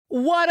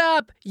What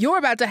up? You're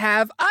about to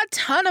have a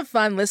ton of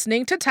fun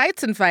listening to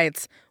Tights and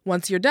Fights.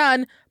 Once you're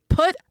done,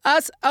 put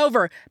us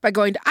over by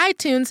going to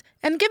iTunes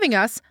and giving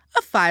us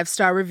a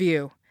 5-star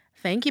review.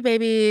 Thank you,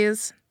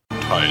 babies.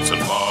 Tights and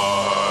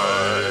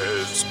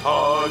Fights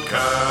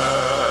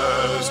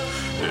podcast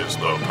is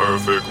the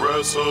perfect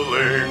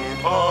wrestling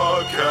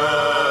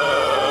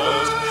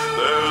podcast.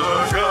 There's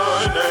a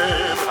guy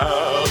named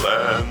Hal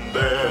and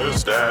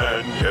there's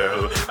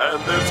Danielle,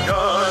 and this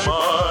guy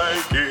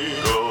Mike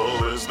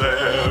Eagle is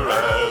there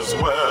as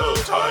well.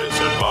 Tights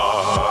and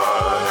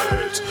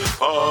Fights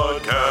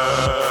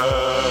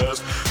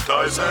podcast.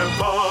 Tights and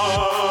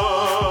Fights.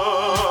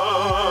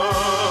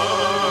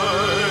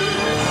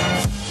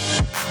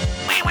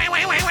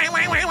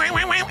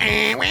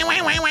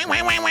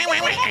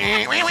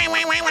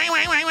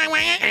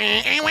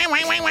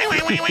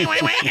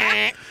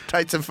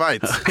 Tights and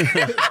Fights.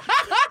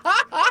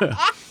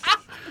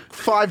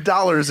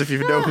 $5 if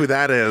you know who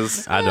that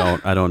is. I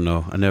don't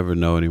know. I never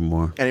know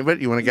anymore.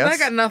 Anybody? You want to guess? I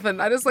got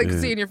nothing. I just like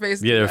seeing your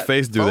face. Yeah, do their that.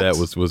 face do Folks.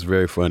 that was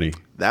very funny.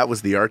 That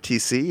was the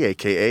RTC,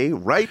 a.k.a.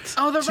 Right.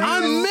 Oh, the to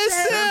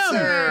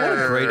Censor. What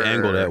a great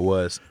angle that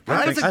was.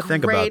 Right? That's a I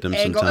think about great them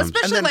angle, sometimes.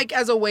 especially And then- like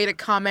as a way to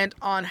comment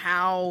on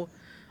how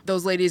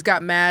those ladies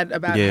got mad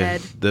about Yeah,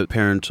 Head. the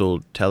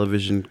Parental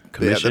Television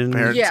Commission.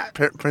 Yeah,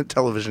 the Parent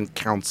Television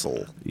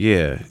Council.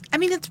 Yeah. I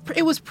mean,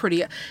 it was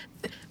pretty.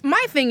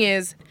 My thing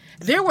is,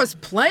 there was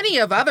plenty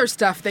of other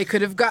stuff they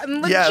could have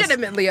gotten Yes.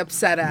 legitimately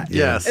upset at.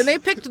 Yes. And they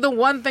picked the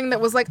one thing that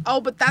was like, oh,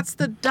 but that's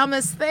the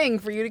dumbest thing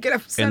for you to get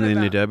upset And then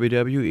about. the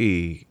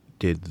WWE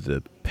did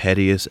the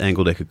pettiest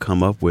angle they could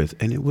come up with,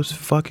 and it was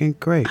fucking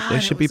great. They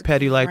it should be was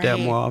petty like that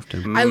great. more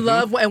often. I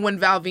love when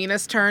Val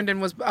Venus turned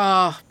and was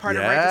part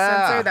of Right to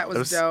Censor. That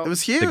was dope. It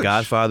was huge. The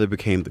Godfather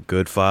became the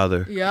Good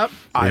Father. Yep.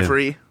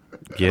 Ivory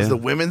Yeah. was the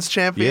women's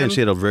champion. Yeah, and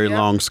she had a very Yep.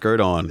 long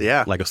skirt on.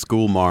 Yeah. Like a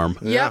school marm.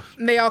 Yep.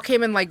 And they all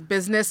came in like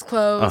business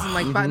clothes and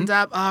like buttoned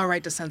up. Oh,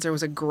 Right to Censor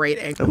was a great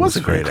angle. It was a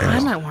great I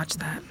angle. might watch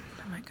that.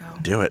 I might go.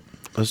 Do it.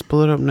 Let's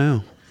pull it up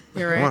now.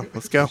 You're Come right. on,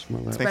 let's go.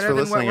 Thanks Better for than what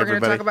listening, we're going to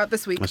everybody. talk about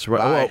this week. That's right.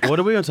 Bye. Well, what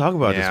are we going to talk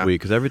about Yeah. this week?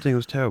 Because everything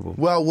was terrible.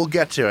 Well, we'll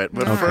get to it.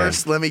 But Okay.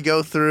 first, let me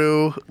jerk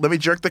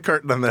the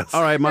curtain on this.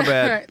 All right, my All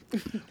bad. right.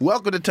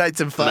 Welcome to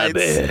Tights and Fights.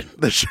 bad.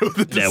 The show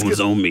that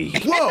discusses... on me.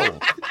 Whoa!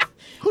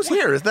 Who's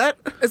here? Is that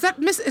Is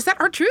that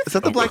our truth?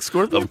 the Black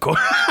Scorpion? Of course.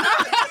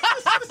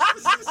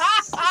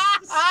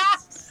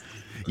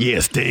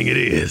 Yes, dang it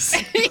is.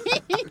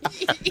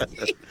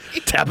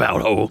 Tap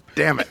out, ho.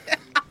 Damn it.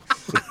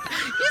 You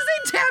say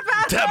tap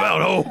out. Tap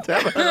out,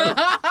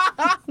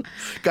 ho.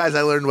 Guys,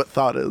 I learned what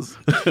thought is.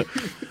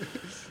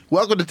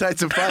 Welcome to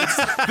Tights and Fights,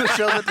 the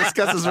show that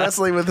discusses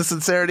wrestling with the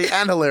sincerity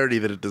and hilarity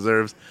that it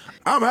deserves.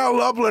 I'm Hal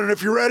Lublin, and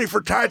if you're ready for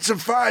Tights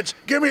and Fights,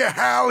 give me a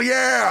hell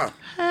yeah!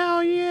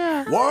 Hell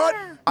yeah. What?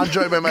 I'm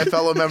joined by my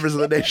fellow members of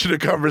the Nation of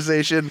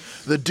Conversation,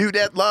 the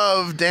Dudette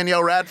Love,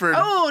 Danielle Radford.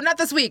 Oh, not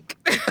this week.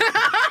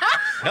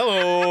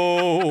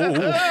 Hello.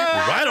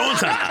 Right on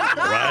time.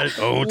 Right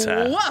on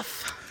time.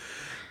 Woof.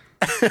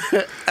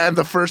 And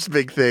the first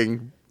big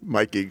thing,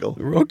 Mike Eagle.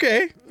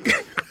 Okay.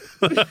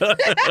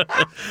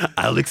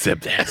 I'll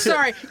accept that.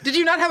 Sorry, did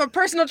you not have a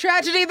personal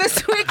tragedy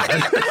this week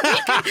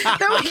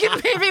that we can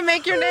maybe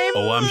make your name?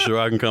 Oh, I'm sure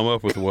I can come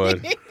up with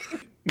one.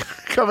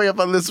 Coming up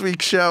on this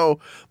week's show,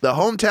 the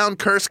hometown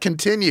curse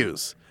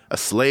continues. A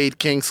Slade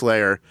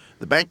Kingslayer.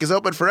 The bank is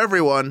open for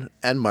everyone,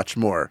 and much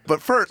more.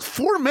 But first,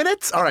 4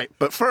 minutes? All right,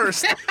 but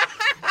first,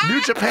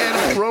 New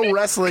Japan Pro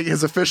Wrestling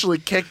has officially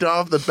kicked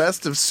off the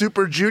Best of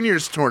Super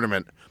Juniors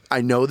tournament.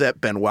 I know that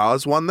Benoit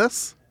has won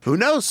this. Who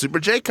knows? Super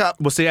J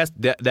Cup. Well, see,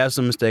 that's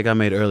a mistake I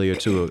made earlier,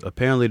 too.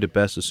 Apparently, the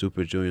Best of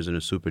Super Juniors and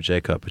the Super J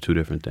Cup are two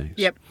different things.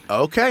 Yep.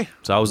 Okay.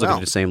 So I was looking Well,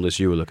 at the same list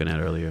you were looking at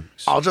earlier.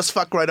 I'll just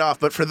fuck right off.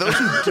 But for those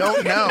who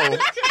don't know,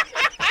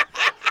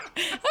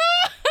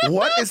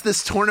 what is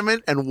this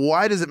tournament and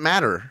why does it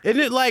matter?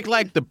 Isn't it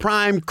like the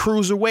prime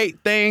cruiserweight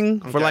thing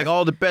for like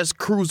all the best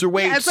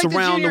cruiserweights Yeah, it's like the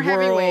around the junior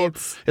world?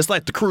 heavyweights. It's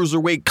like the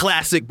cruiserweight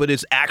classic, but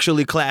it's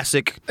actually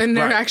classic. And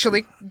they're Right.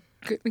 actually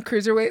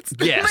cruiserweights.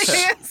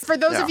 Yes. For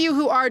those of Yeah. you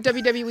who are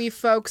WWE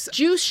folks,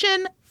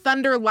 Jushin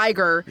Thunder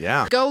Liger.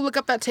 Yeah. Go look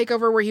up that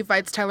takeover where he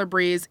fights Tyler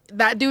Breeze.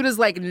 That dude is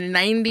like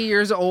 90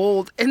 years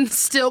old and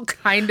still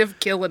kind of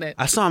killing it.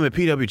 I saw him at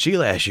PWG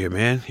last year,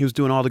 man. He was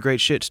doing all the great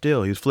shit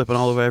still. He was flipping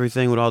all over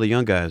everything with all the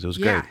young guys. It was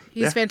Yeah, great.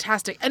 he's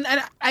fantastic. And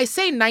I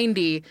say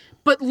 90,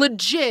 but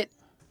legit.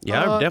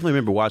 Yeah, I definitely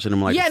remember watching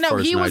him like Yeah, the no,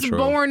 first he was Nitro.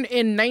 born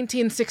in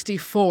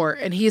 1964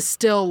 and he's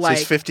still So like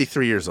he's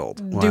 53 years old.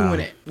 doing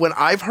it. When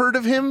I've heard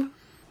of him,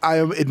 I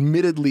am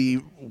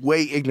admittedly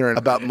way ignorant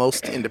about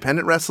most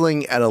independent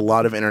wrestling and a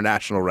lot of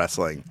international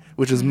wrestling,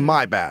 which is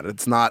my bad.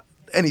 It's not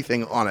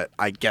anything on it.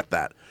 I get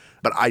that.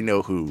 But I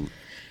know who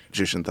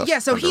Jushin Thunder Yeah,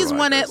 so he's Liger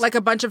won it is. like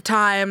a bunch of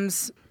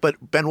times. But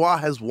Benoit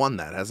has won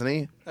that, hasn't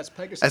he? That's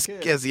Pegasus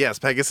Kid. Yes,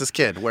 Pegasus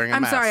Kid wearing a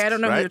I'm mask. sorry, I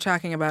don't know who right? you're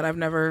talking about. I've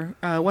never.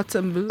 What's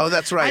a move? Oh,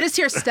 that's right. I just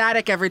hear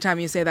static every time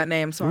you say that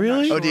name. So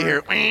Really? I'm Oh, not do you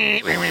sure. hear?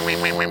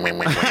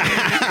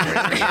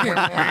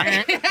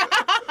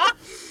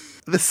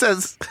 This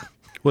says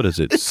What does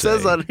it it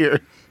says on here.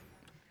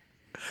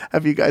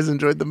 Have you guys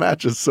enjoyed the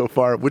matches so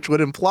far? Which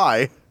would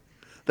imply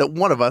that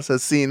one of us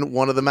has seen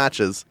one of the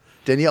matches.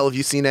 Danielle, have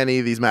you seen any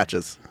of these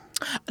matches?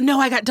 No,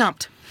 I got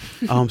dumped.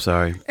 Oh, I'm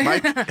sorry.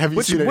 Mike, have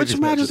you seen any of Which these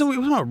matches are we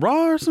talking about?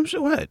 Raw or some shit?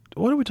 What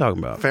are we talking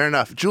about? Fair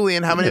enough.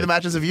 Julian, how many of the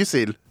matches have you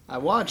seen? I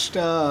watched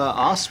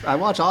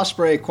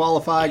Ospreay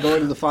qualify,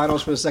 going to the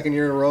finals for the second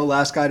year in a row.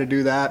 Last guy to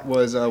do that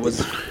was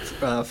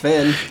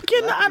Finn.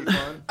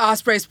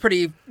 Osprey's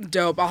pretty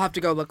dope. I'll have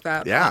to go look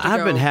that. Yeah.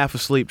 I've been half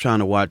asleep trying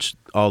to watch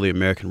all the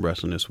American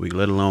wrestling this week,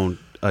 let alone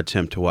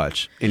attempt to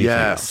watch anything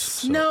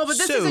else. No, but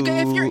this is a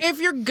good, if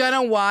you're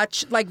gonna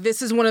watch, like,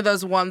 this is one of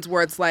those ones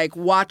where it's like,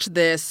 watch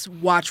this,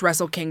 watch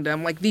Wrestle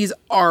Kingdom. Like, these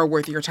are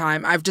worth your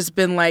time. I've just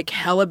been like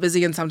hella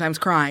busy and sometimes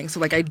crying,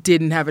 so like I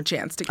didn't have a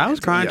chance to get I was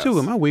into crying Yes. too,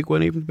 and my week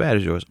wasn't even as bad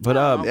as yours. But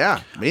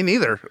Yeah, me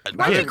neither.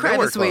 Why'd you cry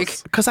this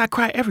week? because I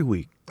cry every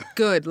week.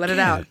 Good, let it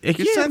out. Yeah,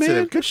 sensitive.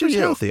 man. Good for Shit's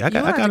you. healthy. I You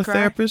got allowed a to cry.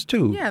 therapist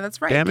too. Yeah, that's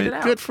right. Damn Get it. it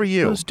out. Good for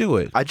you. Let's do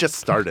it. I just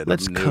started.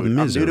 Let's I'm new to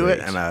commiserate. it,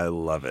 and I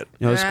love it.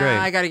 You know, it's great.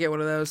 I gotta get one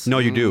of those. No,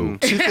 you do.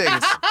 Two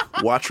things.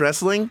 Watch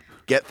wrestling,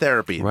 get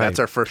therapy. Right. That's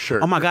our first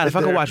shirt. Oh my God! If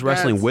I could watch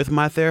wrestling That's- with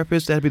my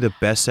therapist, that'd be the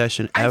best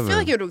session I ever. feel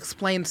like it would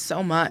explain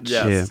so much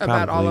Yes. Yeah,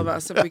 about all probably. of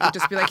us if we could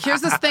just be like,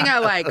 here's this thing I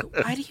like.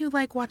 Why do you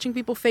like watching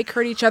people fake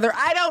hurt each other?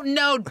 I don't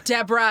know,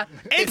 Deborah.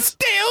 It's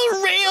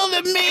still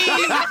real to me.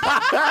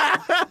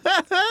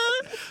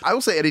 I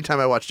will say, anytime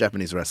I watch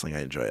Japanese wrestling,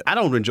 I enjoy it. I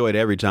don't enjoy it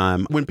every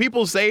time. When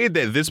people say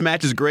that this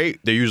match is great,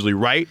 they're usually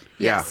right.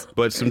 Yes.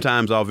 But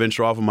sometimes I'll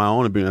venture off on my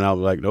own and I'll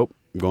be like, nope,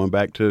 I'm going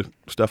back to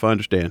stuff I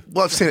understand.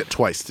 Well, I've seen it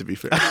twice, to be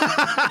fair.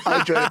 I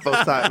enjoyed it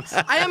both times.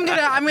 I'm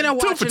gonna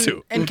watch for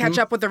two. and catch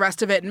up with the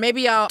rest of it, and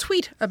maybe I'll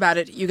tweet about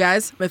it, you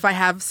guys, if I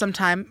have some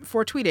time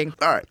for tweeting.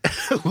 All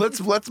right,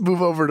 let's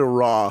move over to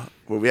Raw,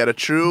 where we had a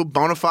true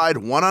bona fide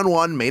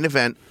one-on-one main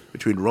event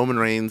between Roman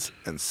Reigns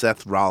and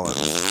Seth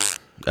Rollins.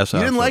 That's how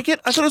You I didn't feel. like it?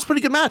 I thought it was a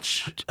pretty good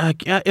match.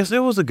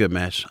 It was a good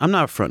match. I'm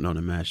not fronting on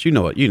the match. You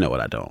know what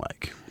I don't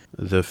like.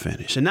 The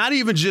finish. And not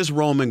even just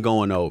Roman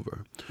going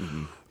over.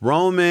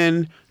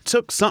 Roman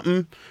took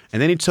something,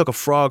 and then he took a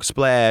frog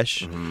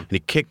splash, and he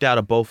kicked out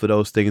of both of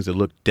those things that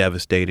looked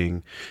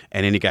devastating.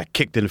 And then he got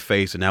kicked in the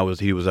face, and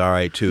he was all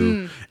right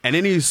too. And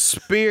then he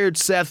speared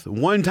Seth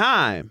one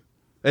time,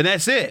 and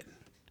that's it.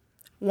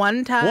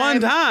 One time.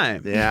 One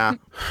time. Yeah.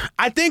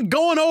 I think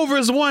going over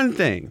is one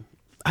thing.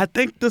 I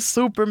think the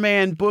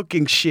Superman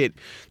booking shit,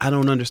 I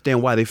don't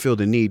understand why they feel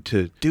the need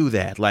to do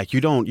that. Like, you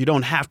don't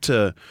have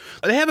to.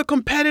 They have a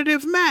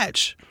competitive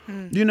match.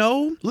 You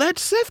know? Let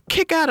him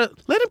kick out of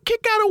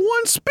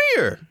one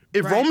spear.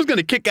 If Right. Roman's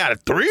gonna kick out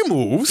of 3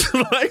 moves,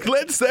 like,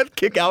 let Seth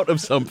kick out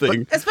of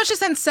something. Especially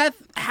since Seth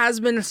has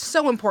been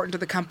so important to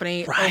the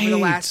company over the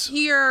last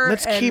year.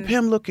 Let's and keep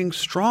him looking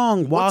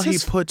strong while What's he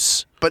his-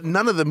 puts But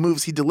none of the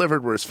moves he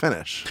delivered were his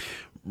finish.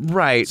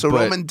 right. So but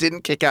Roman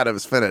didn't kick out of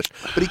his finish,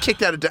 but he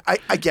kicked out of. I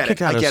get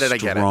kick it. out I get a it. I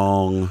get it.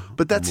 strong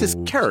But that's his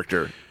move.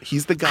 character.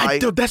 He's the guy.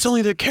 That's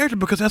only their character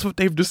because that's what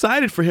they've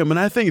decided for him. And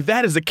I think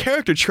that as a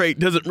character trait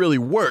doesn't really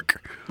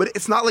work. But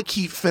it's not like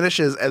he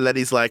finishes and then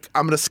he's like,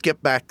 I'm going to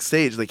skip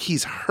backstage. Like,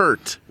 he's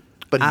hurt,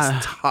 but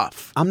he's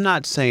tough. I'm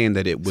not saying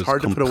that it was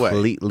hard to put away.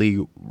 completely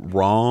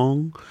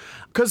wrong.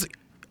 Because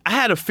I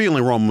had a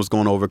feeling Roman was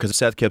going over because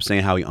Seth kept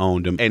saying how he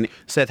owned him. And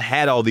Seth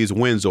had all these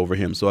wins over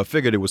him. So I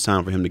figured it was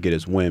time for him to get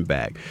his win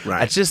back.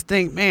 Right. I just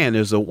think, man,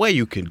 there's a way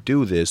you can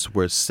do this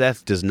where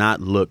Seth does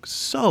not look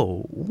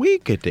so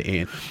weak at the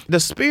end. The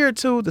spear,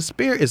 too,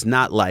 is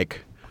not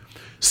like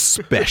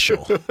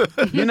special.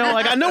 You know,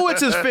 like, I know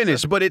it's his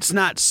finish, but it's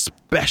not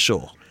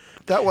special.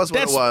 That was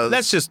what it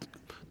was.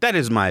 That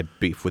is my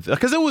beef with it.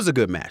 Because it was a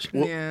good match.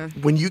 Yeah.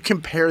 When you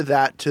compare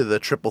that to the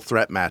triple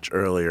threat match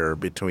earlier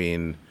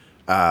between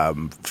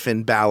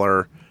Finn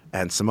Balor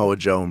and Samoa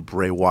Joe and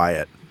Bray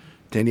Wyatt,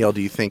 Danielle,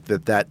 do you think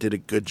that did a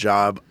good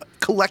job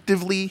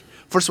collectively?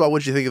 First of all, what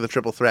did you think of the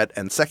triple threat?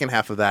 And second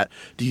half of that,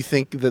 do you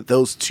think that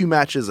those two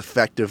matches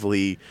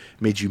effectively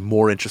made you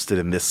more interested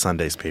in this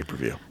Sunday's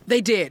pay-per-view?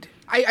 They did.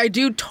 I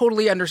do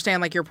totally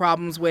understand, like, your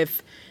problems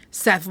with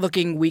Seth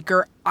looking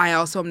weaker. I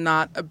also am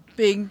not a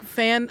big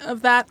fan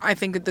of that. I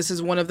think that this is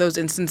one of those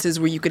instances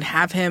where you could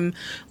have him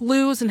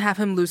lose and have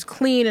him lose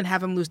clean and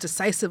have him lose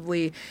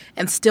decisively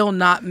and still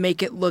not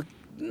make it look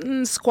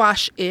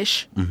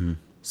squash-ish. Mm-hmm.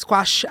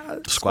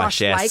 Squash-like.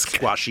 Squash-esque.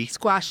 Squashy.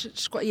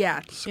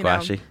 Yeah.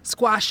 Squashy.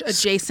 Squash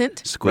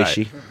adjacent.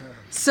 Squishy.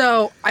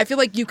 So I feel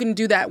like you can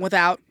do that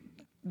without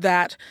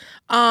that.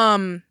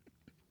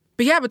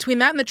 But yeah, between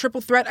that and the triple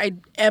threat, I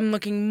am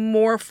looking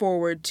more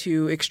forward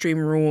to Extreme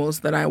Rules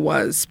than I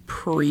was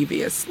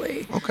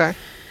previously. Okay.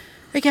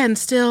 Again,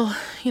 still,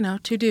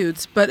 two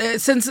dudes. But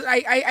since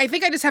I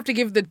think I just have to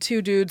give the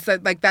two dudes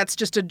that, like, that's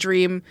just a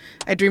dream.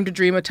 I dreamed a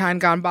dream of time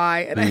gone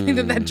by. And I think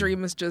that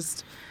dream is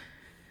just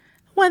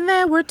when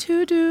there were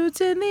two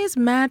dudes in these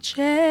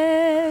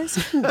matches.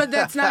 But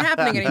that's not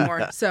happening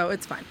anymore. So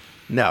it's fine.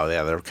 No,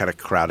 yeah, they're kind of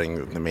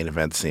crowding the main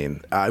event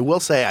scene. I will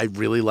say I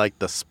really like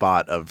the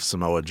spot of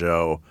Samoa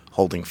Joe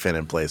holding Finn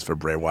in place for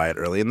Bray Wyatt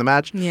early in the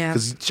match. Yeah.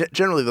 Because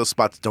generally those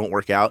spots don't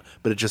work out,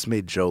 but it just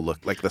made Joe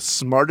look like the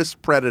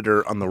smartest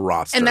Predator on the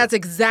roster. And that's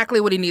exactly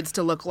what he needs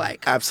to look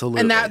like.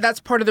 Absolutely. And that's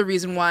part of the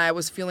reason why I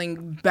was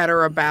feeling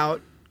better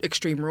about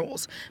Extreme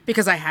Rules,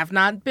 because I have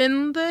not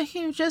been the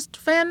hugest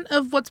fan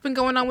of what's been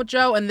going on with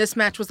Joe, and this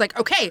match was like,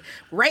 okay,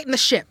 right in the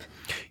ship.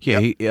 Yeah,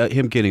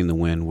 him getting the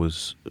win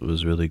was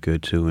really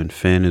good too, and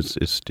Finn is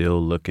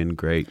still looking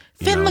great.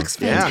 Finn looks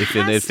fantastic.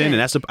 Finn, and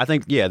that's I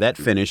think that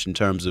finish in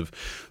terms of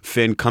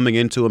Finn coming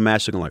into a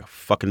match looking like a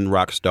fucking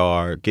rock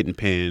star, getting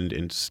pinned,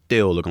 and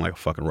still looking like a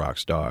fucking rock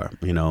star.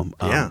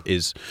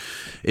 Is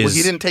well,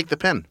 he didn't take the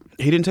pin.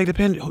 He didn't take the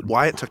pin.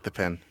 Wyatt took the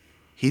pin.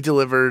 He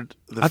delivered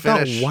the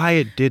finish. I thought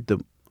Wyatt did the.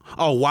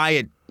 Oh,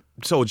 Wyatt.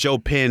 So Joe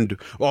pinned.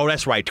 Oh,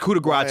 that's right. Coup de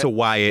grace to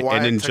Wyatt,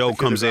 and then Joe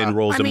comes in,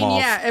 rolls him off.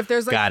 Yeah. If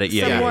there's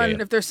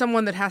if there's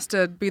someone that has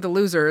to be the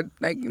loser,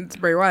 like it's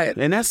Bray Wyatt.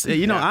 And that's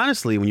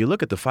honestly, when you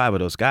look at the 5 of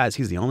those guys,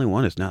 he's the only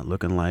one that's not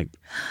looking like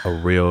a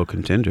real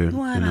contender.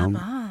 What a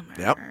bummer.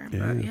 Yep.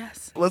 Yeah.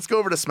 Yes. Let's go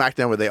over to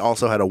SmackDown, where they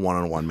also had a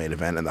one-on-one main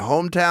event, and the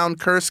hometown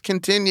curse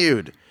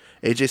continued.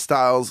 AJ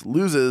Styles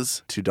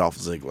loses to Dolph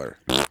Ziggler.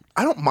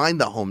 I don't mind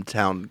the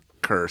hometown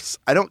curse.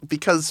 I don't,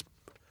 because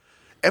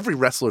every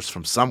wrestler's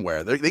from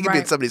somewhere. They can be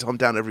in somebody's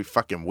hometown every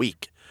fucking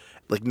week.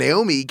 Like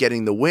Naomi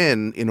getting the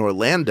win in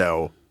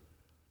Orlando,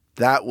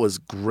 that was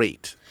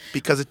great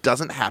because it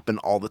doesn't happen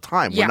all the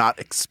time. Yeah. We're not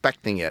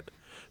expecting it.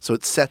 So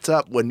it sets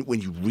up when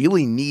you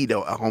really need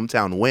a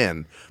hometown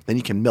win, then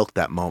you can milk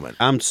that moment.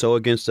 I'm so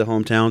against the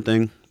hometown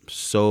thing.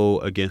 So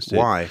against it.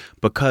 Why?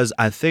 Because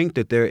I think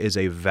that there is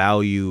a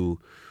value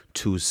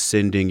to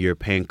sending your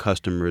paying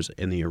customers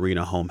in the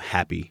arena home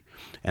happy.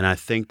 And I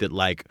think that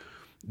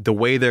the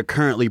way they're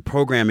currently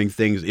programming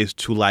things is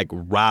to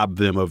rob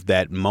them of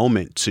that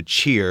moment to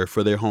cheer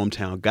for their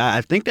hometown guy.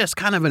 I think that's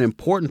kind of an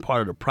important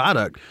part of the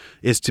product,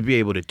 is to be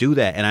able to do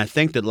that. And I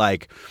think that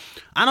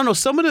I don't know,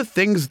 some of the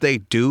things they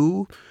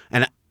do,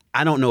 and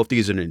I don't know if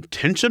these are an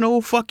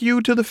intentional fuck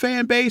you to the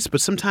fan base, but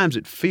sometimes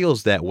it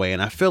feels that way.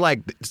 And I feel like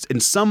in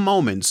some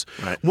moments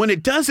when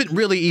it doesn't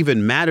really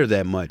even matter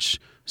that much,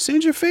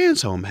 send your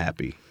fans home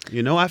happy.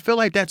 I feel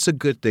like that's a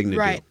good thing to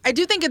do. I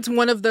do think it's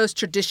one of those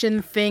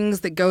tradition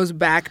things that goes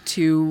back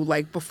to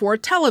before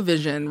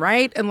television,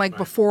 right? And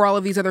before all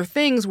of these other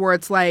things where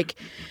it's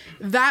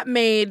that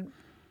made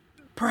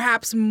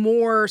perhaps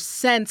more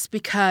sense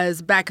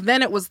because back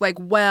then it was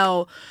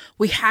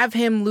we have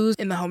him lose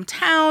in the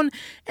hometown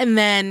and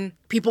then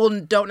people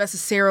don't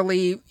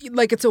necessarily,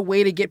 it's a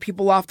way to get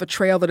people off the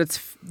trail that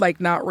it's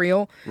not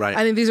real. Right.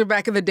 I think these are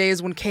back in the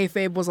days when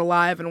kayfabe was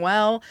alive and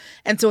well.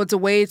 And so it's a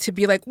way to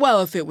be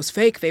if it was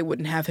fake, they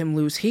wouldn't have him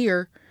lose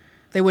here.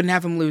 They wouldn't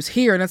have him lose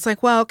here. And it's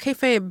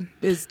kayfabe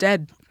is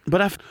dead. But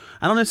I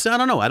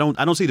don't know. I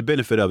don't see the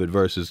benefit of it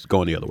versus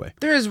going the other way.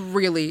 There is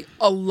really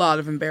a lot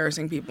of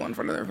embarrassing people in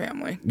front of their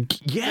family.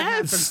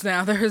 Yes.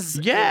 Now there's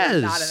a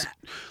lot of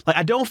that.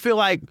 I don't feel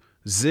like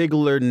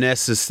Ziggler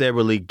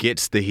necessarily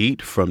gets the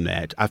heat from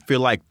that. I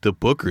feel like the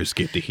bookers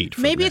get the heat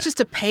from Maybe that. it's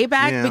just a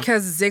payback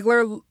because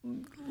Ziggler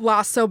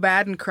lost so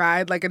bad and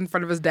cried in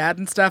front of his dad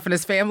and stuff and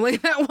his family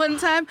that one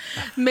time.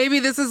 Maybe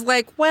this is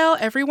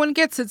everyone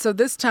gets it, so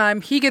this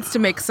time he gets to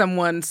make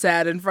someone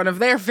sad in front of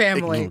their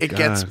family. It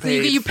gets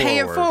paid you pay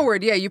it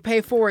forward. Yeah, you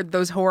pay forward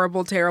those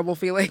horrible, terrible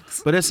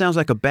feelings. But it sounds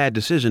like a bad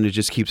decision. It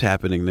just keeps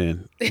happening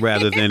then,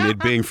 rather than it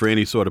being for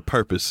any sort of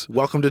purpose.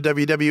 Welcome to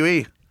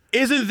WWE.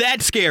 Isn't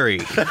that scary?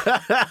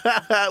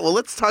 Well,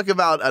 let's talk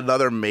about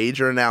another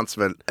major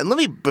announcement.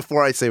 And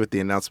before I say what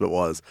the announcement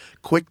was,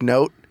 quick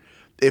note.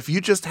 If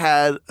you just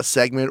had a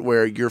segment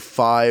where your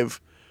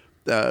 5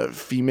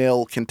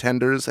 female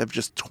contenders have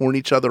just torn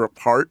each other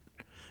apart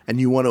and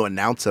you want to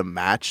announce a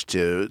match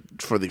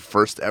for the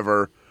first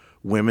ever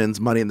women's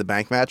Money in the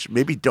Bank match,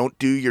 maybe don't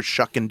do your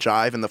shuck and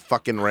jive in the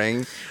fucking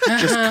ring.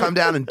 Just come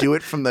down and do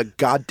it from the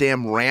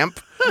goddamn ramp.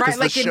 Right,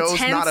 the show's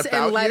intense not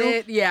about and let you.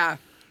 it, yeah.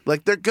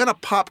 They're going to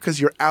pop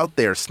because you're out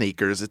there,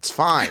 sneakers. It's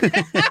fine.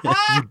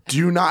 You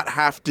do not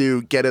have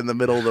to get in the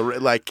middle of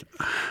the...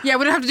 Yeah,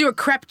 we don't have to do a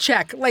crep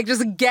check.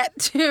 Just get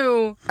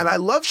to... And I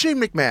love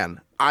Shane McMahon.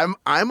 I'm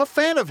a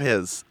fan of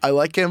his. I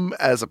like him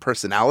as a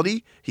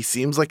personality. He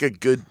seems like a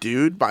good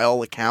dude by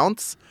all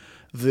accounts.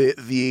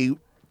 The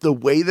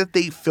way that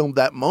they filmed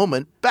that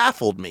moment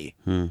baffled me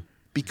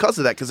because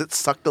of that, because it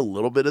sucked a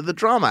little bit of the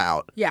drama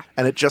out. Yeah.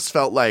 And it just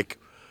felt like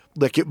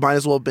it might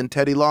as well have been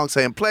Teddy Long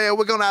saying, "Player,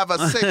 we're gonna have a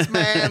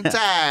 6-man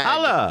tag."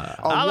 Holla!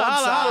 On Holla, one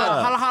holla, side.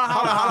 Holla, holla,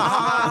 holla, holla,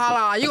 holla,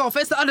 holla. You gonna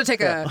face the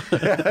Undertaker.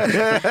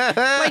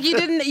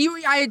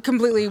 I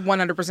completely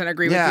 100%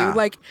 agree with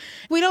you.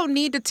 We don't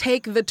need to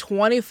take the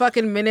 20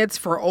 fucking minutes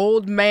for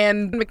old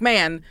man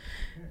McMahon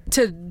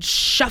to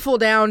shuffle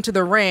down to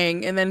the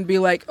ring and then be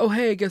oh,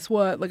 hey, guess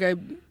what?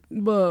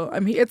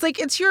 I'm here.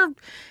 It's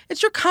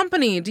your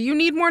company. Do you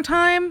need more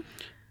time?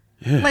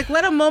 Yeah.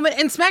 Let a moment,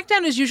 and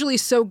SmackDown is usually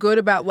so good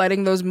about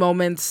letting those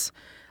moments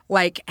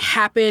like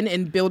happen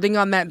and building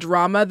on that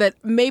drama that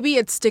maybe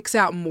it sticks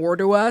out more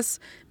to us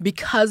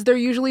because they're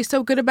usually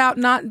so good about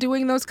not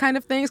doing those kind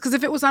of things. Because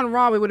if it was on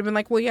Raw, we would have been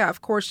like, well, yeah,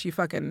 of course you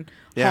fucking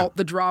halt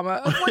the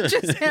drama of what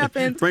just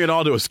happened. Bring it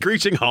all to a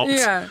screeching halt.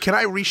 Yeah. Can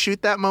I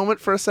reshoot that moment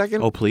for a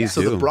second? Oh, please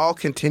So do. the brawl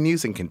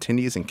continues and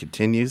continues and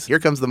continues. Here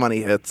comes the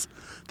money hits.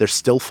 They're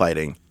still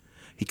fighting.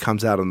 He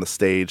comes out on the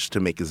stage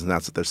to make his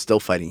announcement. They're still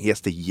fighting. He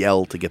has to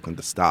yell to get them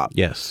to stop.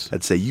 Yes.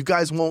 And say, you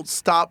guys won't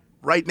stop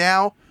right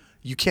now.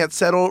 You can't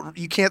settle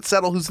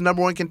who's the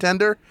number one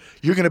contender.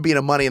 You're going to be in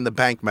a Money in the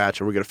Bank match,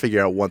 and we're going to figure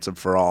out once and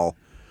for all.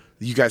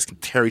 You guys can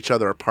tear each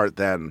other apart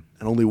then,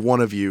 and only one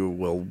of you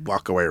will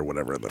walk away or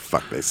whatever the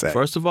fuck they say.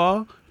 First of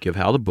all, give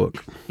Hal the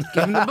book.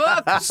 Give him the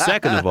book.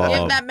 Second of all,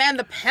 Give that man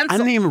the pencil. I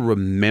didn't even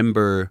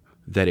remember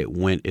that it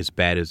went as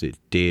bad as it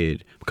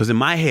did because in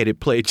my head it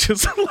played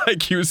just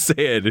like you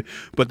said,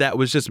 but that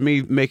was just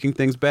me making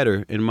things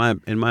better in my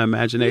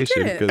imagination.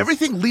 You did it. 'cause-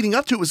 Everything leading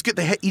up to it was good.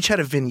 They each had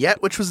a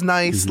vignette, which was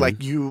nice. Like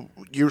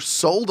you're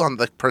sold on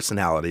the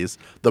personalities.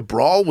 The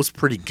brawl was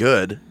pretty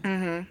good,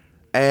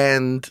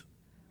 and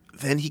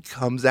then he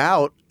comes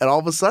out, and all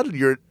of a sudden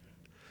you're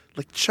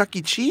like Chuck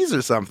E. Cheese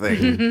or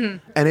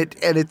something, and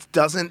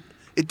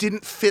it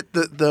didn't fit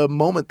the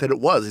moment that it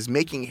was. He's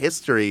making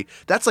history.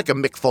 That's like a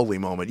Mick Foley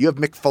moment. You have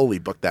Mick Foley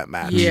book that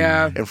match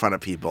in front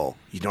of people.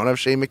 You don't have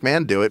Shane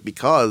McMahon do it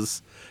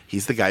because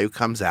he's the guy who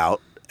comes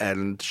out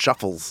and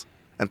shuffles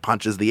and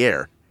punches the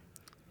air.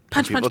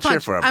 punch, people punch, cheer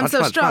punch. for him. I'm Punch, so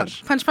punch, strong.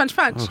 punch. Punch, punch,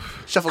 punch.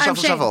 Shuffle, I'm shuffle,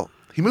 Shane. shuffle.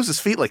 He moves his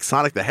feet like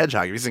Sonic the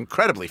Hedgehog. He's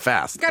incredibly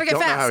fast. Gotta get I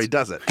don't know fast. how he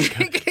does it.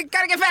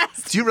 Gotta get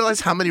fast. Do you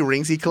realize how many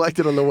rings he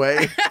collected on the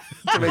way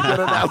to make that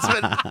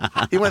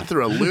announcement? He went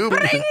through a loop.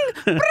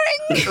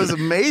 It was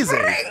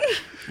amazing.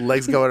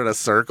 Legs going in a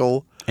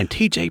circle. and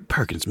TJ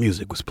Perkins'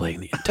 music was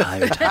playing the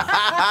entire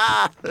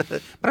time.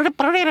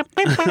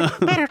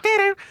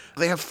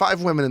 They have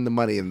 5 women in the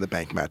Money in the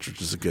Bank match,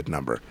 which is a good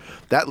number.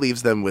 That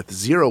leaves them with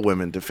 0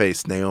 women to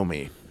face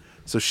Naomi.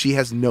 So she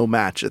has no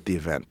match at the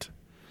event.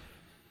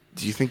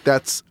 Do you think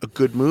that's a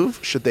good move?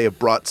 Should they have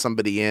brought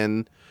somebody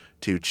in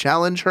to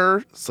challenge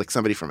her? It's like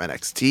somebody from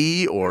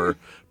NXT or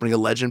bring a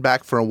legend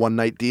back for a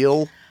one-night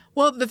deal?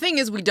 Well, the thing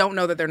is, we don't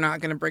know that they're not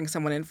going to bring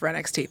someone in for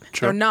NXT.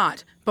 They're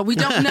not, but we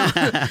don't know.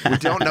 We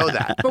don't know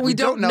that. But we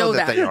don't know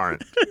that that. they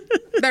aren't.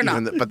 They're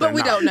not, But but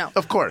we don't know.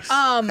 Of course.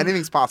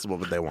 Anything's possible,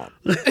 but they won't.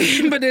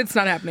 But it's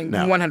not happening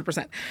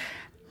 100%.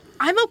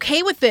 I'm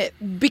okay with it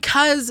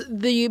because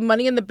the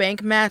Money in the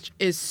Bank match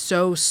is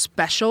so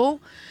special.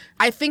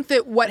 I think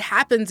that what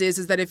happens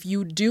is that if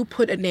you do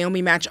put a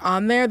Naomi match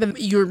on there, then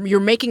you're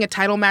making a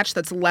title match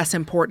that's less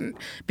important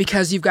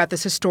because you've got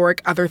this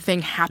historic other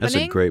thing happening.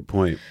 That's a great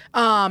point.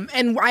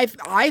 And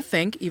I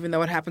think, even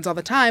though it happens all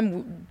the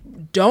time,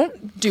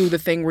 don't do the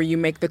thing where you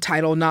make the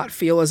title not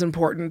feel as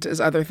important as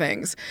other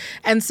things.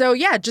 And so,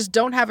 yeah, just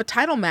don't have a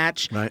title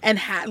match and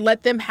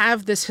let them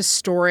have this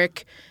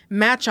historic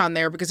match on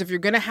there, because if you're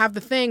going to have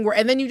the thing where,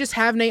 and then you just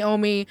have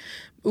Naomi,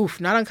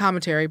 not on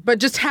commentary, but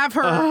just have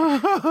her.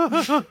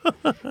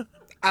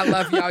 I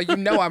love y'all. You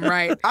know I'm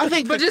right. I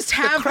think but just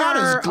have the crowd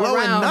her is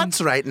glowing around.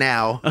 nuts right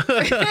now.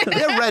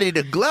 They're ready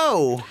to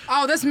glow.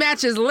 Oh, this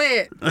match is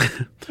lit.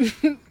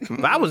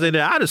 If I was in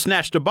there, I'd have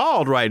snatched a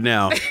ball right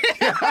now.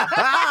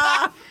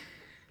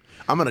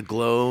 I'm gonna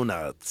glow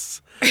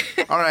nuts.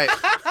 All right.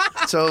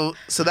 So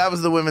that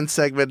was the women's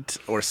segment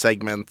or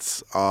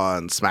segments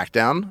on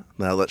SmackDown.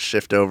 Now let's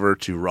shift over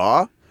to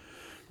Raw,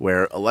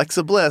 where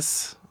Alexa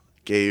Bliss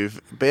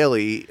gave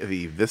Bayley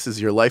the "This Is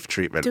Your Life"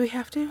 treatment. Do we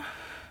have to?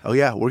 Oh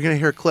yeah, we're gonna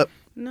hear a clip.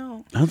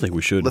 No. I don't think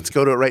we should. Let's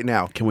go to it right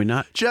now. Can we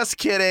not? Just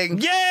kidding.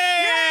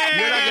 Yeah!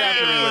 You're not gonna have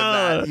to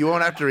relive that. You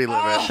won't have to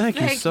relive it. Thank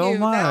you so That's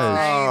much.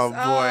 nice.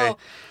 Oh, boy.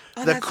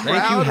 The that's crowd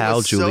Thank you, Hal,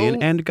 was Julian,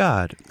 so- and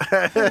God.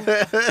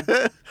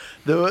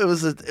 Though it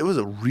was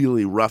a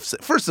really rough.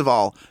 First of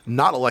all,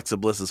 not Alexa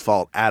Bliss's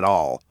fault at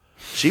all.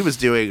 She was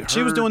doing.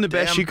 She was her doing the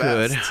best damn she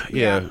could. best.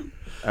 Yeah.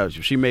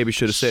 She maybe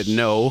should have said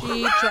no.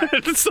 She tried.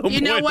 At some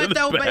You know point what, in the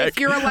though? But back. if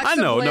you're Alexa I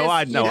know, Bliss,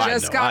 I you know.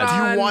 just got Do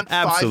on. you want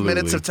 5 Absolutely.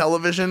 minutes of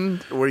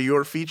television where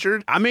you're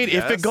featured? I mean, if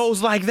Yes. it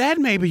goes like that,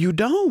 maybe you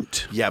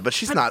don't. Yeah, but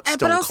she's not but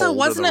Stone also, Cold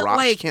wasn't or it The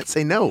Rock. She like- can't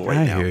say no right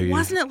I now. hear you.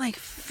 Wasn't it like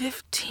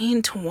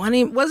 15,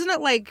 20? Wasn't it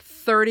like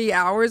 30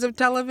 hours of It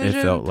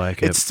television? felt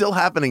like it. It's still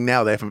happening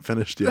now. They haven't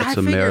finished yet. I It's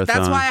a figured that's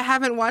marathon. why I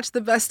haven't watched the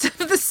best of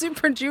the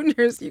Super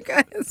Juniors, you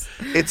guys.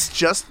 It's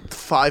just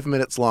 5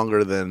 minutes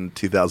longer than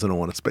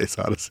 2001: A Space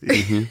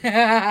Odyssey.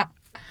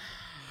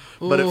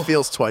 But it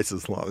feels twice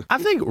as long. I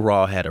think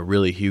Raw had a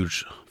really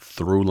huge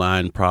through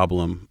line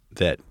problem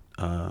that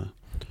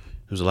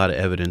there's a lot of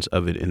evidence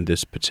of it in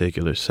this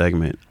particular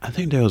segment. I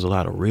think there was a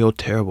lot of real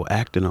terrible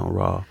acting on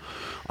Raw.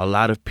 A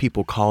lot of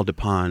people called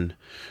upon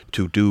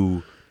to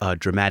do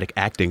dramatic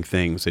acting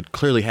things that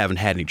clearly haven't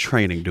had any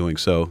training doing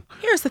so,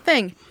 Here's the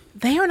thing.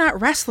 They are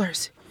not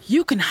wrestlers.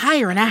 You can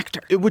hire an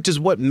actor. which is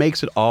what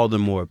makes it all the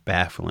more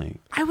baffling.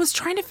 I was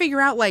trying to figure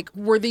out, like,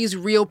 were these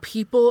real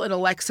people and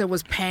Alexa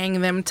was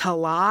paying them to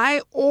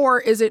lie?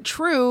 Or is it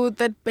true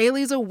that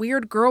Bayley's a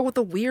weird girl with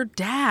a weird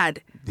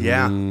dad?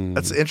 Yeah,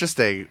 that's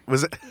interesting.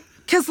 Was it?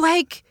 Because,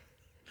 like,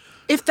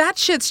 if that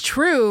shit's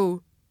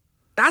true,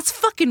 that's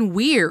fucking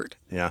weird.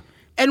 Yeah.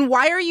 And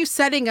why are you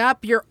setting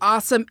up your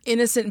awesome,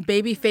 innocent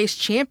babyface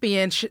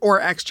champion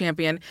or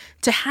ex-champion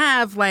to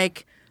have,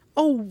 like,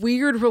 a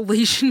weird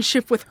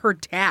relationship with her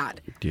dad?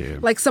 Yeah.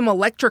 Like some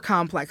Electra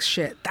complex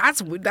shit.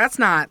 That's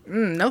not,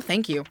 no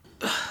thank you.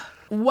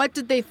 What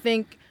did they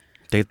think?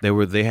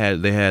 They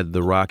had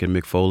The Rock and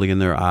Mick Foley in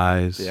their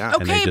eyes. Yeah.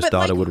 And they Okay, just but, thought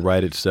like, it would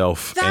write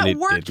itself. That and it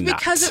worked did not.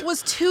 because it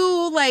was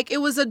too, like, it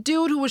was a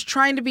dude who was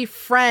trying to be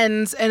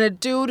friends and a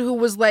dude who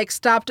was, like,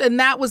 stopped, and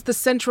that was the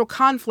central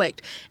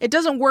conflict. It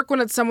doesn't work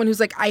when it's someone who's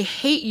like, I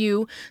hate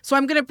you, so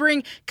I'm going to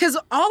bring, because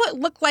all it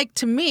looked like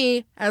to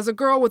me, as a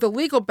girl with a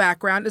legal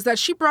background, is that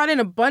she brought in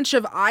a bunch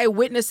of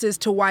eyewitnesses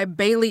to why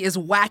Bayley is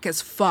whack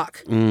as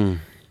fuck.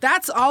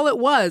 That's all it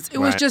was. It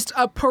was Right. just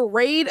a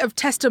parade of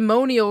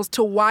testimonials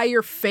to why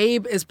your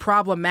fabe is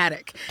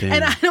problematic. Damn.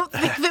 And I don't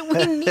think that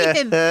we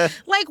needed,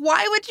 like,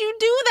 why would you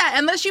do that?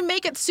 Unless you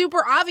make it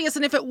super obvious.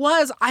 And if it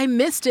was, I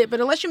missed it.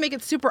 But unless you make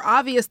it super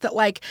obvious that,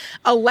 like,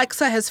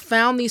 Alexa has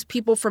found these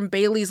people from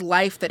Bayley's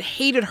life that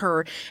hated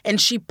her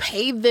and she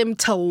paid them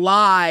to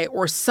lie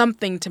or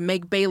something to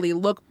make Bayley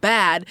look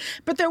bad.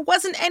 But there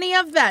wasn't any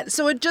of that.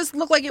 So it just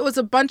looked like it was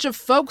a bunch of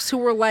folks who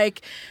were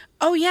like,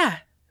 oh, yeah.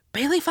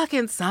 Bayley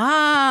fucking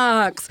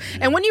sucks.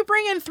 And when you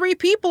bring in 3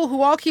 people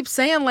who all keep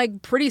saying,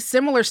 like, pretty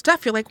similar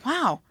stuff, you're like,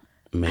 wow,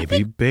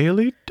 Maybe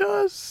Bayley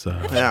does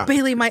suck. Yeah.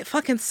 Bayley might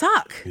fucking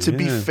suck. To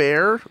be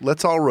fair,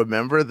 let's all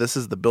remember this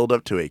is the build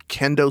up to a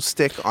kendo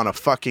stick on a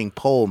fucking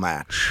pole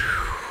match.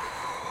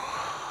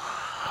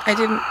 I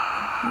didn't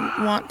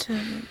want to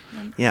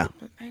remember, Yeah.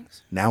 but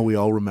thanks. Now we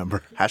all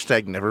remember.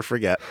 Hashtag never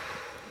forget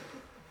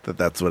that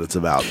that's what it's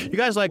about. You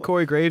guys like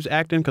Corey Graves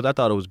acting? Because I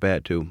thought it was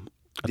bad too.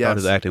 I Yes. thought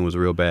his acting was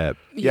real bad.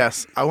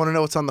 Yes. I want to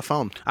know what's on the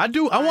phone. I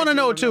do. I want to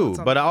know do wanna know too. what's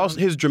on But the I also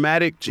his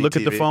dramatic look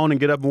at the GTV. phone and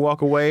get up and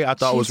walk away. I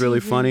thought was really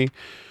GTV. funny.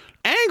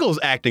 Angle's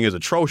acting is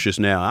atrocious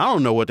now. I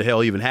don't know what the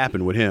hell even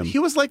happened with him. He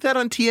was like that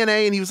on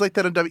TNA and he was like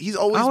that on W. He's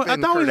always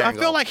been Kurt I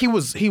Angle. feel like he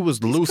was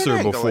looser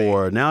Angle-y.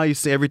 before. Now you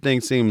see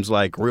everything seems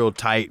like real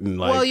tight and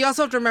like. Well, you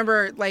also have to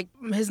remember, like,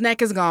 his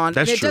neck is gone.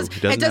 That's and it true. Does, He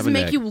doesn't it does have a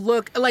make neck. you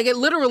look like it.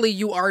 Literally,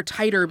 you are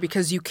tighter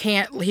because you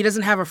can't. He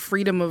doesn't have a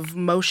freedom of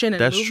motion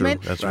and That's true.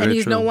 movement, That's and very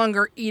he's no true.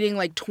 longer eating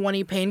like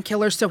 20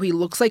 painkillers, so he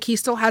looks like he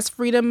still has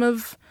freedom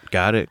of.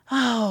 Got it.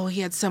 Oh,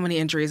 he had so many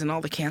injuries and all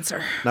the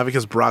cancer. Not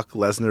because Brock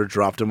Lesnar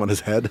dropped him on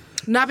his head.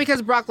 Not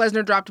because Brock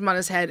Lesnar dropped him on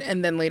his head,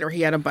 and then later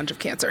he had a bunch of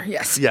cancer.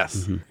 Yes.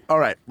 Yes. All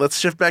right, let's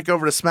shift back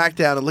over to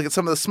SmackDown and look at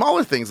some of the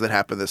smaller things that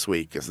happened this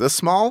week. Is this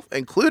small?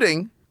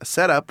 Including a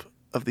setup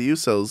of the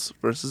Usos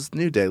versus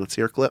New Day. Let's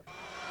hear a clip.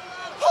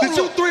 Did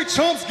you 3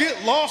 chumps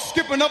get lost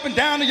skipping up and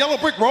down the yellow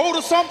brick road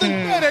or something?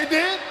 Yeah, they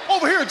did.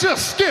 Over here,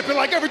 just skip it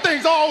like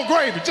everything's all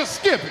gravy. Just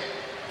skip it.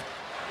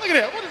 Look at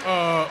that. What is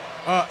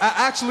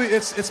Actually,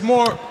 it's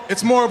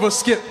more of a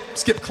skip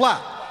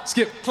clap.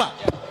 Skip clap.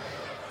 There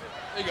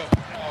you go.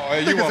 Oh,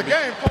 hey, you want a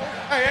game, Cole?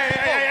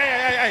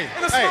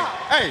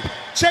 Hey,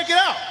 check it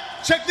out.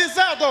 Check this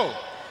out, though.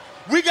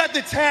 We got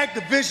the tag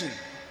division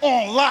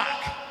on lock.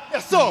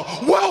 Yes, sir.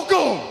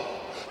 Welcome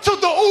to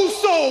the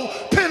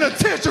Uso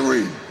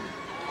Penitentiary.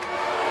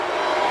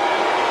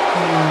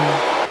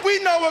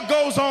 We know what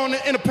goes on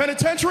in a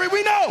penitentiary.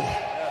 We know.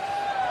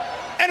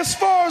 And as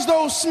far as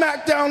those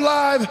SmackDown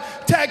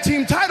Live tag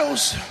team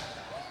titles,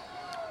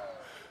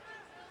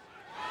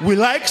 we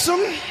like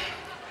some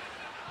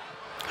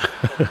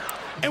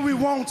and we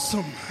want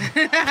some.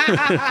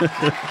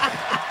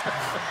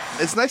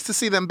 It's nice to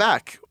see them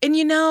back. And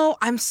you know,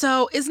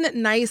 isn't it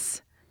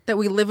nice that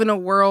we live in a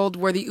world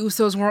where the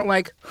Usos weren't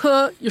like,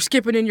 huh, you're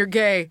skipping and you're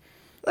gay.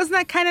 Wasn't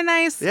that kind of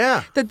nice?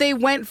 Yeah. That they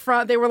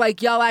they were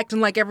like, y'all acting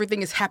like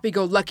everything is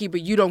happy-go-lucky,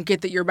 but you don't get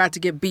that you're about to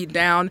get beat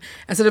down,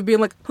 instead of being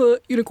like, huh,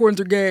 unicorns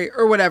are gay,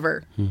 or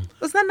whatever.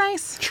 Wasn't that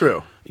nice?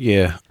 True.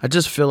 Yeah, I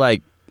just feel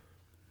like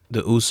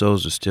the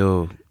Usos are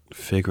still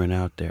figuring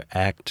out their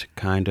act,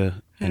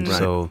 kinda, and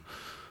so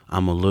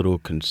I'm a little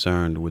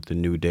concerned with the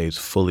New Day's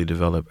fully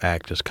developed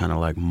act, just kind of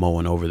like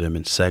mowing over them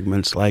in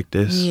segments like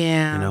this.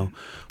 Yeah. you know.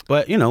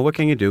 But you know, what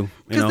can you do? You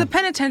Because know, the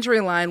penitentiary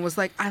line was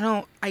like,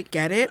 I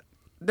get it.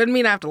 Doesn't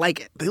mean I have to like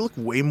it. They look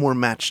way more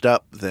matched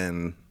up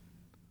than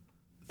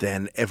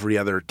every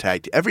other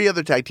tag team. Every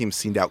other tag team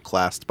seemed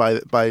outclassed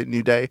by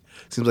New Day.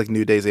 Seems like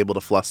New Day's able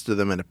to fluster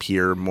them and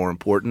appear more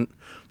important.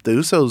 The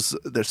Usos,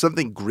 there's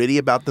something gritty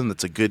about them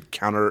that's a good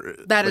counter.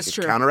 That like is a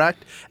true.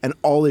 Counteract, and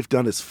all they've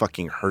done is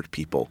fucking hurt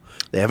people.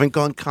 They haven't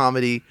gone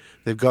comedy.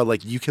 They've got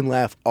like, you can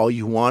laugh all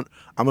you want.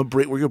 We're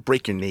gonna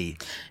break your knee.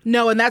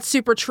 No, and that's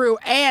super true.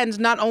 And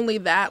not only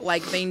that,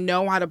 like, they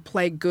know how to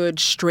play good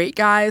straight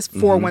guys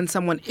for when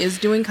someone is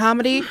doing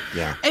comedy.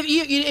 Yeah. And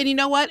you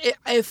know what?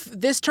 If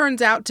this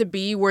turns out to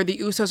be where the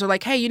Usos are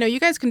like, hey, you know, you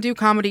guys can do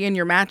comedy in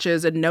your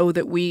matches and know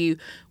that we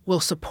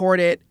will support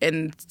it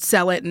and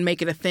sell it and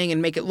make it a thing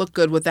and make it look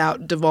good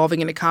without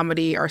devolving into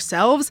comedy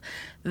ourselves,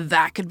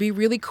 that could be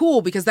really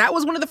cool, because that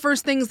was one of the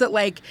first things that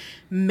like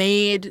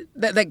made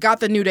that got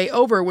the New Day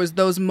over, was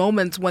those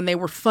moments when they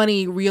were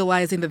funny,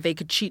 realizing that they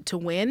could cheat to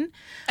win.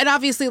 And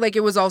obviously, like,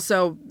 it was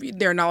also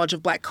their knowledge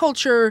of Black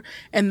culture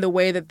and the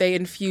way that they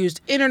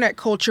infused internet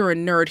culture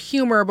and nerd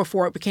humor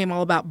before it became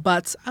all about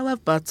butts. I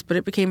love butts, but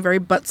it became very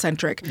butt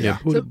centric. Yeah,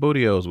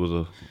 Booty-O's was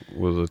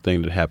a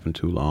thing that happened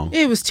too long.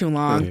 It was too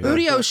long.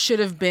 Booty-O's should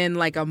have been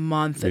like a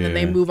month, and then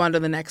they move on to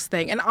the next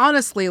thing. And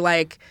honestly,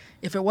 like,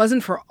 if it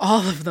wasn't for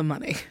all of the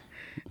money,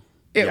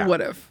 it would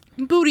have.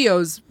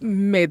 Booty-O's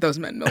made those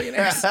men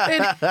millionaires. It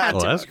had to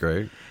That's have.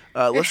 great.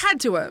 It had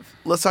to have.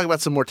 Let's talk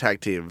about some more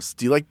tag teams.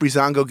 Do you like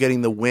Breezango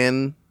getting the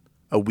win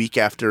a week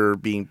after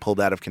being pulled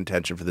out of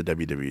contention for the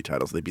WWE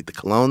titles? They beat the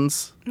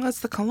Colognes. Well, that's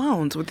the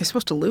Colognes. Were they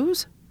supposed to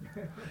lose?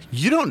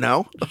 You don't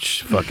know.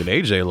 Fucking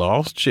AJ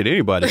lost. Shit,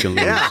 anybody can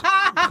lose. Yeah.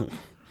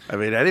 I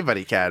mean,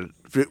 anybody can.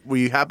 Were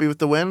you happy with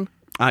the win?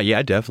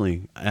 Yeah,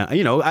 definitely.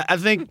 I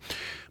think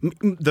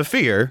the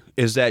fear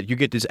is that you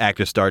get this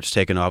actor starts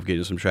taking off,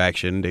 getting some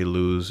traction. They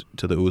lose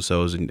to the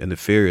Usos, and the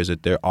fear is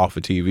that they're off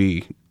of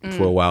TV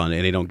for a while, and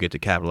they don't get to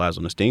capitalize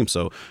on the steam.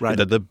 So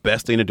the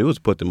best thing to do is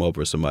put them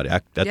over somebody. I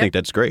think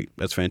that's great.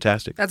 That's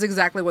fantastic. That's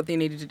exactly what they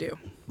needed to do.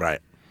 Right.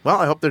 Well,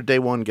 I hope their day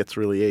one gets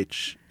really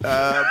H.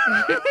 What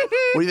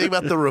do you think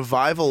about the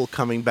Revival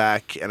coming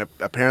back and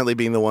apparently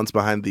being the ones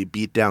behind the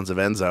beatdowns of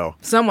Enzo?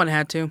 Someone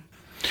had to.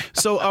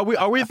 So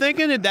are we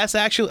thinking that that's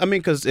actually? I mean,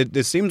 because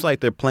it seems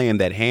like they're playing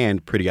that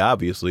hand pretty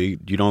obviously.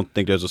 You don't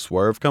think there's a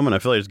swerve coming? I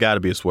feel like there's got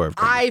to be a swerve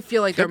coming. I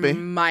feel like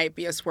might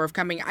be a swerve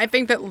coming. I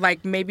think that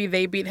like maybe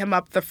they beat him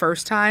up the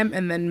first time,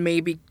 and then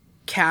maybe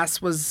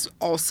Cass was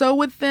also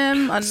with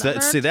them. That's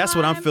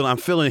what I'm feeling. I'm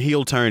feeling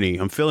heel turny.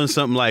 I'm feeling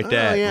something like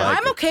that. Yeah. Like,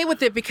 I'm okay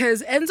with it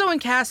because Enzo and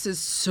Cass is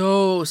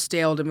so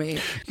stale to me.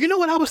 You know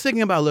what I was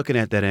thinking about looking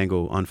at that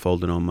angle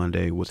unfolding on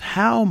Monday was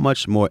how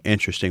much more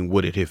interesting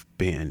would it have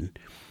been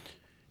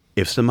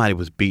if somebody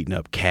was beating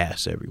up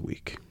Cass every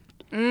week.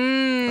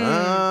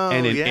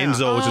 And then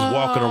Enzo was just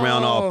walking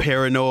around all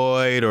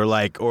paranoid, or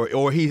like,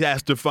 or he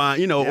has to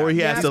find, or he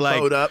has to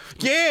like, up.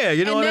 yeah,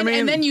 you know what I mean?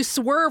 And then you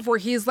swerve where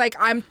he's like,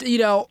 I'm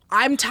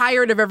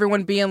tired of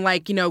everyone being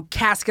like,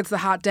 Cass gets the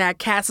hot dad.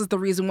 Cass is the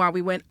reason why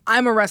we win.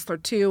 I'm a wrestler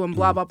too, and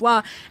blah, blah,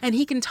 blah. And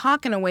he can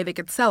talk in a way that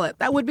could sell it.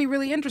 That would be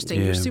really interesting.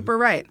 Yeah. You're super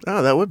right.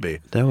 Oh, that would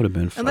be. That would have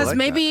been fun. Unless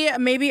maybe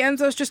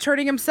Enzo's just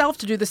hurting himself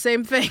to do the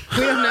same thing.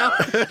 We don't know.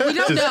 We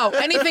don't know.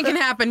 Anything can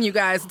happen, you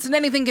guys. It's an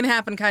anything can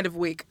happen kind of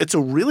week. It's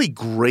a really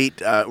great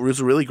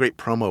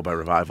promo by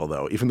Revival,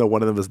 though, even though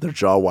one of them is their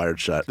jaw wired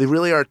shut. They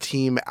really are a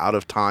team out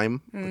of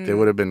time. Like, they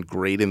would have been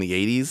great in the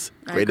 80s,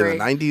 great in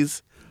the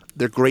 90s.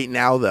 They're great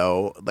now,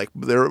 though. Like,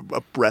 they're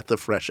a breath of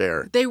fresh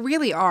air. They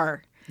really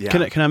are. Yeah.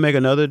 Can I make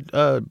another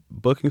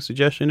booking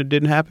suggestion that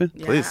didn't happen?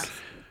 Yeah. Please.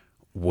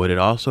 Would it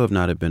also have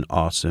not have been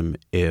awesome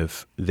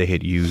if they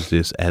had used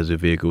this as a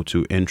vehicle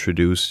to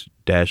introduce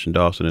Dash and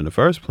Dawson in the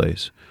first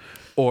place?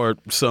 Or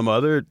some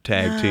other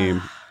tag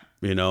team,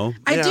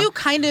 I do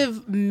kind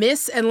of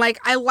miss, and like,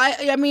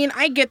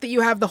 I get that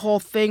you have the whole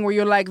thing where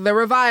you're like, the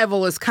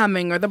Revival is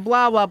coming, or the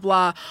blah, blah,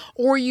 blah,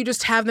 or you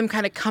just have them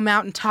kind of come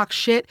out and talk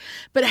shit.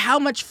 But how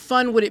much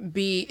fun would it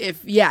be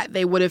if,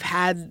 they would have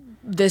had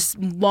this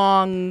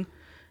long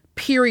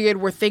period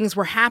where things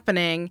were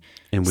happening,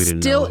 and we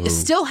didn't know who.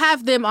 Still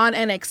have them on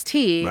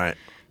NXT, Right.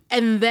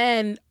 and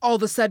then all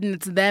of a sudden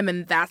it's them,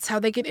 and that's how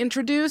they get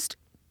introduced.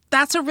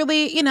 That's a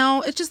really,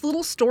 it's just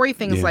little story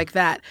things like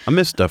that. I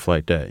miss stuff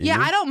like that. Yeah,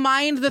 I don't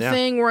mind the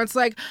thing where it's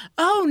like,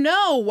 oh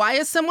no, why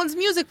is someone's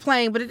music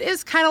playing? But it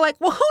is kind of like,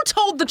 well, who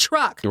told the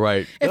truck?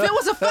 Right. If it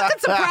was a fucking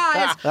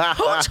surprise,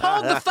 who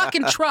told the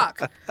fucking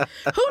truck?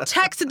 Who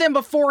texted them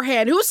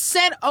beforehand? Who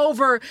sent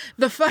over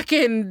the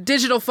fucking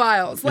digital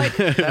files? Like,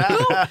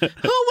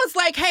 who was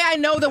like, hey, I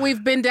know that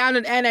we've been down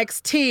in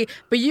NXT,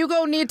 but you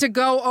need to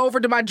go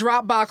over to my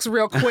Dropbox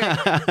real quick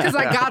because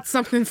I got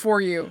something for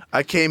you.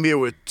 I came here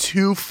with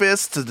 2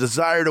 fists, a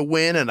desire to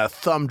win, and a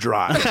thumb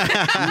drive.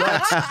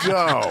 Let's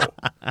go.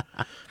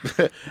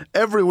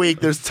 Every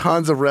week, there's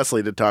tons of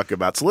wrestling to talk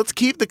about, so let's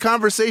keep the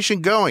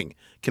conversation going.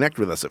 Connect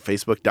with us at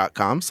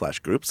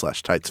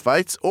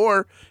facebook.com/group/TightsFights,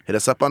 or hit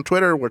us up on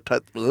Twitter. We're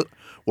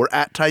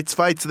at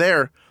TightsFights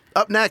there.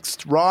 Up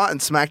next, Raw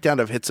and SmackDown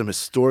have hit some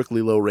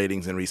historically low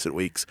ratings in recent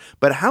weeks,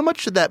 but how much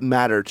should that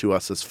matter to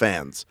us as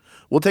fans?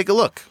 We'll take a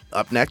look.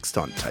 Up next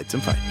on Tights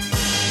and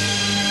Fights.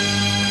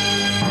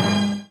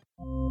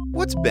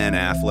 What's Ben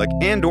Affleck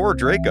and/or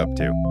Drake up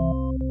to?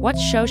 What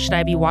show should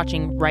I be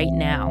watching right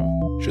now?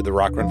 Should The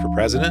Rock run for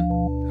president?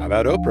 How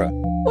about Oprah?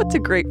 What's a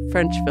great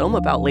French film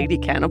about lady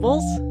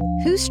cannibals?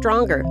 Who's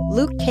stronger,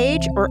 Luke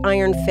Cage or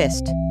Iron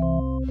Fist?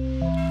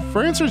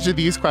 For answers to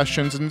these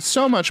questions and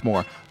so much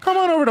more, come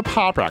on over to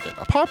Pop Rocket,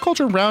 a pop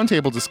culture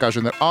roundtable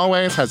discussion that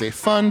always has a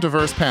fun,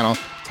 diverse panel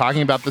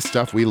talking about the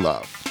stuff we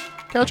love.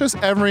 Catch us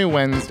every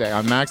Wednesday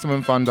on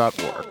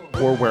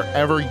MaximumFun.org or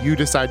wherever you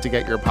decide to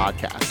get your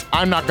podcasts.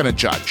 I'm not going to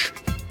judge.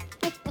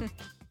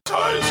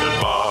 Tights and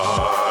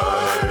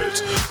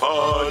Fights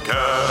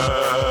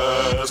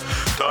Podcast.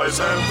 Tights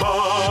and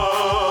Fights.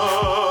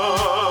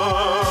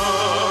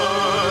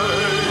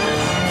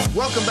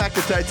 Welcome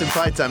to Tights and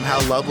Fights. I'm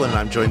Hal Lublin, and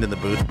I'm joined in the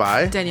booth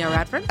by Danielle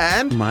Radford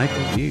and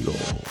Michael Eagle.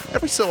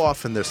 Every so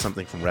often, there's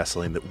something from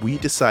wrestling that we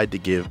decide to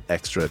give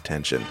extra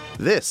attention.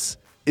 This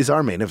is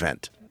our main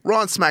event.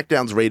 Raw and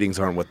SmackDown's ratings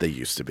aren't what they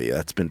used to be.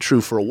 That's been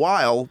true for a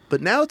while,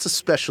 but now it's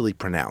especially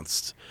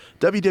pronounced.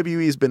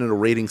 WWE has been in a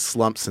rating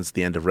slump since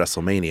the end of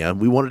WrestleMania.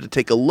 We wanted to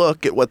take a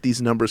look at what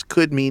these numbers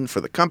could mean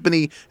for the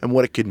company and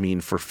what it could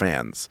mean for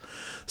fans.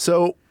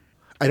 So,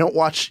 I don't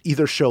watch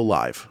either show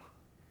live.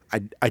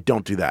 I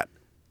don't do that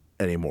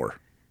anymore.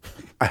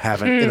 I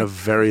haven't in a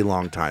very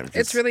long time.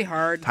 It's really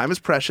hard. Time is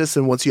precious,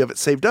 and once you have it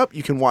saved up,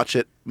 you can watch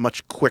it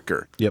much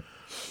quicker. Yep.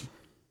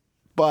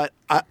 But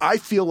I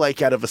feel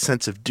like out of a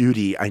sense of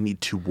duty, I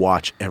need to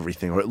watch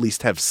everything, or at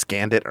least have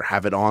scanned it or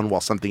have it on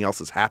while something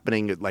else is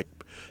happening, like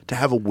to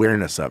have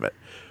awareness of it.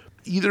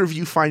 Either of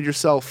you find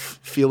yourself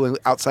feeling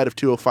outside of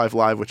 205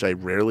 Live, which I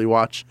rarely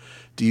watch,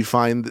 do you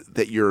find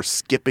that you're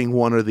skipping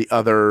one or the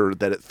other,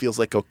 that it feels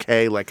like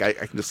okay, like I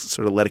can just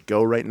sort of let it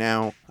go right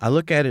now? I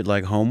look at it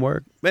like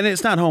homework. And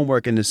it's not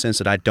homework in the sense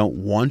that I don't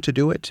want to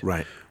do it.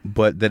 Right.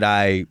 But that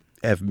I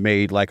have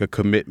made like a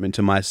commitment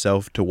to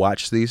myself to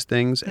watch these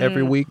things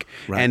every week.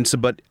 Right. And so,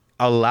 but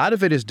a lot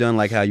of it is done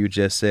like how you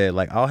just said.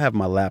 Like I'll have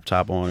my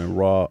laptop on and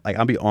Raw, like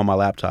I'll be on my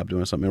laptop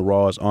doing something and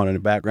Raw is on in the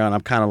background.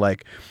 I'm kind of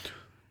like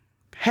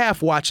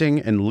half watching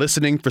and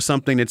listening for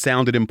something that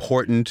sounded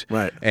important.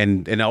 Right.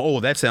 And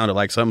oh, that sounded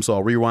like something, so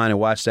I'll rewind and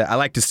watch that. I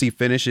like to see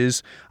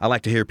finishes. I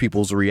like to hear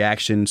people's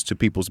reactions to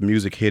people's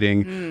music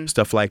hitting,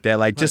 stuff like that.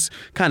 Like just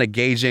kind of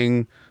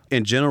gauging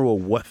in general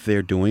what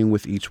they're doing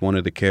with each one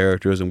of the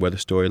characters and where the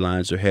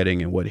storylines are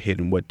heading and what hit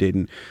and what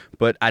didn't.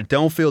 But I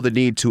don't feel the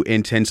need to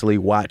intensely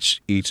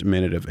watch each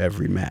minute of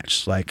every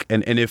match. Like,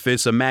 and if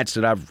it's a match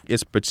that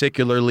it's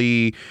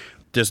particularly,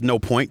 there's no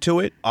point to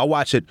it, I'll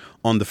watch it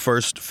on the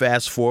first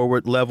fast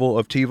forward level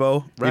of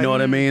TiVo. Right. You know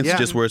what I mean? It's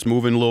just where it's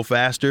moving a little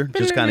faster,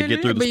 just kind of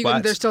get through the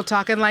spots. They're still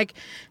talking like,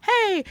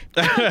 hey,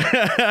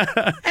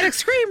 and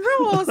Extreme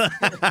Rules. I'm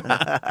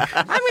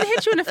going to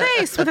hit you in the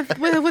face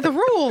with a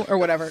rule or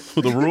whatever.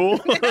 With a rule?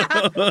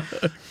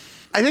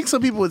 I think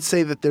some people would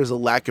say that there's a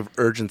lack of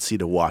urgency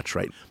to watch,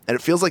 right? And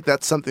it feels like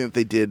that's something that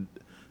they did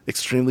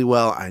extremely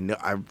well. I know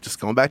I'm just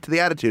going back to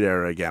the Attitude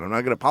Era again. I'm not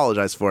going to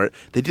apologize for it.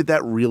 They did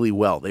that really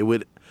well. They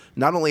would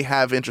not only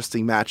have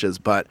interesting matches,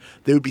 but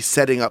they would be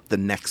setting up the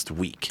next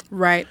week.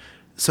 Right.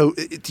 So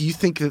do you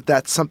think that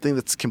that's something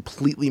that's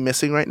completely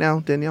missing right now,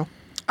 Danielle?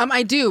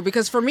 I do,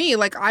 because for me,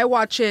 like I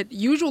watch it,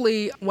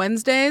 usually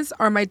Wednesdays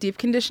are my deep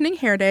conditioning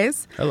hair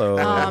days. Hello.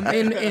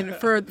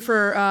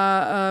 For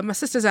my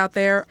sisters out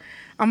there,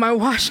 on my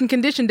wash and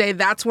condition day,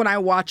 that's when I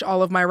watch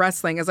all of my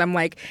wrestling, as I'm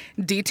like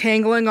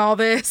detangling all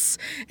this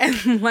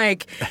and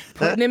like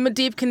putting in my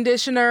deep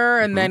conditioner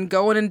and then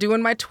going and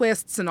doing my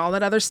twists and all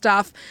that other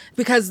stuff,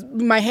 because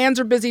my hands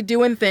are busy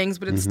doing things,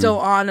 but it's still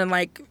on and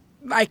like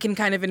I can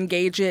kind of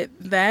engage it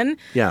then.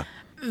 Yeah.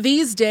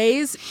 These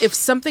days, if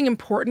something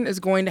important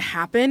is going to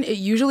happen, it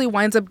usually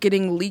winds up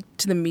getting leaked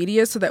to the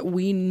media so that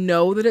we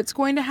know that it's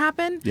going to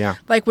happen. Yeah.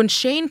 Like when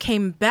Shane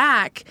came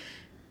back,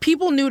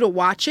 people knew to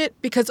watch it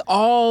because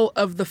all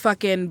of the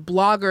fucking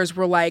bloggers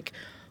were like,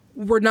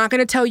 we're not going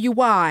to tell you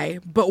why,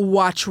 but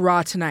watch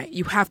Raw tonight.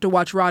 You have to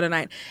watch Raw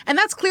tonight. And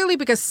that's clearly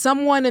because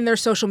someone in their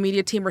social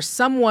media team or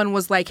someone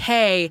was like,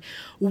 hey,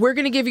 we're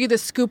going to give you the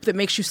scoop that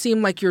makes you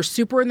seem like you're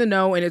super in the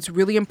know and it's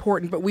really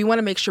important, but we want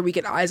to make sure we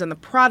get eyes on the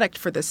product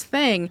for this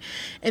thing.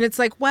 And it's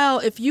like, well,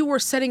 if you were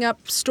setting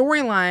up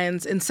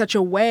storylines in such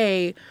a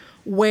way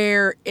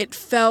where it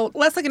felt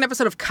less like an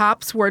episode of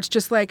Cops where it's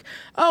just like,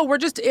 oh, we're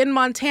just in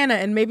Montana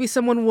and maybe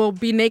someone will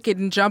be naked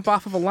and jump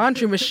off of a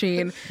laundry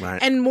machine.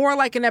 Right. And more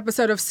like an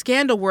episode of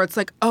Scandal where it's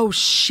like, oh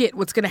shit,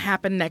 what's going to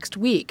happen next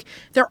week?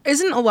 There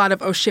isn't a lot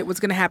of, oh shit, what's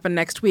going to happen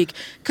next week?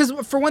 Because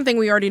for one thing,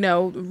 we already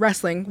know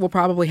wrestling will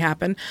probably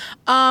happen.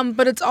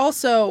 But it's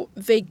also,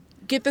 they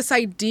get this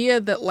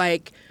idea that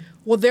like,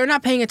 well, they're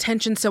not paying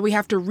attention, so we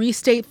have to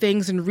restate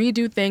things and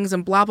redo things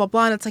and blah, blah,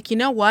 blah. And it's like, you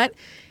know what?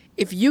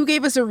 If you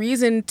gave us a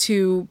reason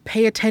to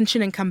pay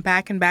attention and come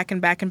back and back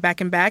and back and back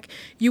and back,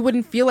 you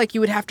wouldn't feel like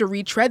you would have to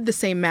retread the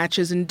same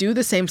matches and do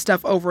the same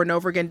stuff over and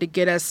over again to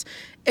get us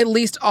at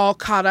least all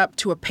caught up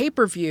to a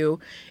pay-per-view.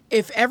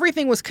 If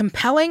everything was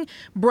compelling,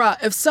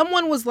 bruh, if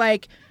someone was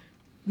like,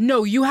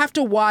 no, you have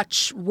to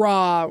watch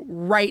Raw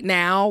right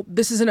now.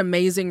 This is an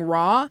amazing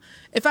Raw.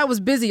 If I was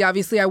busy,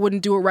 obviously, I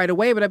wouldn't do it right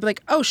away, but I'd be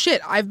like, oh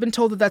shit, I've been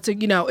told that that's a,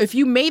 if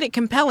you made it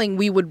compelling,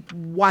 we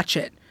would watch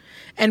it.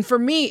 And for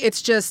me,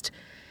 it's just,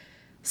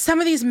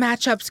 some of these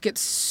matchups get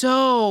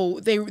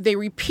so, they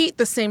repeat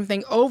the same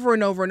thing over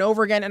and over and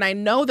over again. And I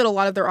know that a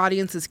lot of their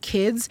audience is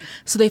kids,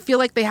 so they feel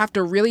like they have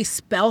to really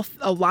spell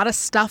a lot of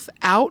stuff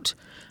out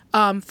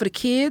for the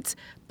kids.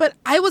 But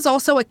I was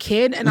also a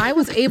kid, and I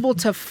was able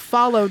to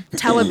follow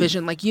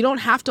television. Like, you don't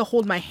have to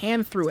hold my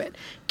hand through it.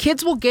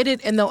 Kids will get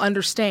it, and they'll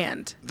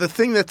understand. The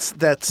thing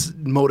that's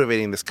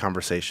motivating this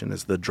conversation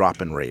is the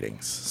drop in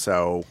ratings.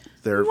 So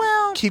they're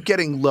keep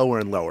getting lower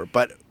and lower.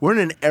 But we're in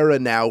an era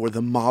now where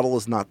the model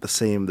is not the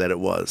same that it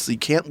was. So you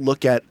can't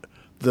look at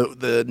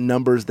the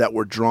numbers that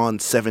were drawn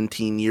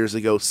 17 years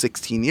ago,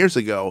 16 years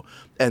ago,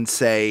 and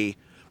say,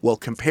 well,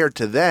 compared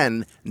to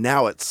then,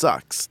 now it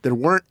sucks. There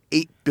weren't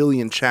 8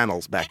 billion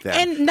channels back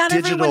then. And not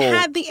everyone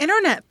had the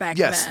internet back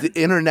then. Yes, the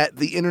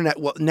internet.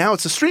 Well, now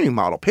it's a streaming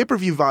model.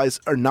 Pay-per-view buys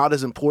are not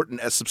as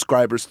important as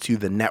subscribers to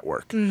the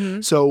network.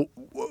 Mm-hmm. So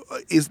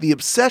is the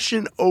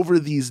obsession over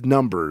these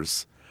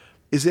numbers,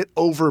 is it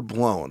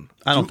overblown?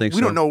 I don't think so.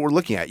 We don't know what we're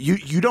looking at.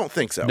 You don't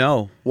think so?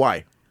 No.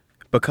 Why?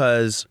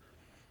 Because,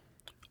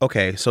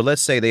 okay, so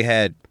let's say they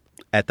had,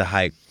 at the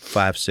height,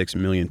 5-6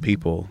 million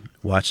people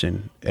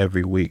watching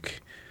every week.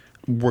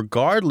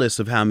 Regardless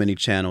of how many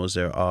channels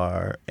there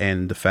are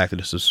and the fact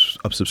that it's a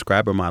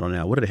subscriber model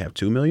now, what do they have,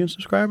 2 million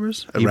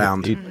subscribers?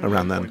 Around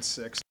then.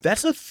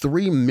 That's a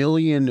 3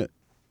 million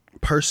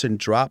person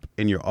drop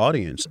in your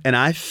audience. And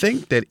I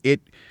think that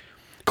it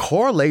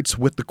correlates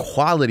with the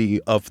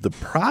quality of the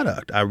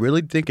product. I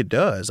really think it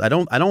does. I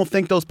don't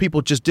think those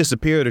people just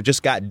disappeared or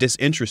just got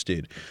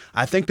disinterested.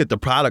 I think that the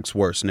product's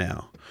worse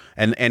now.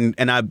 And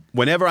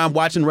whenever I'm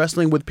watching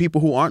wrestling with people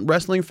who aren't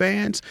wrestling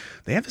fans,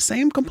 they have the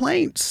same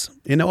complaints,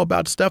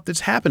 about stuff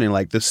that's happening.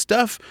 Like the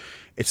stuff,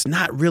 it's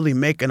not really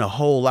making a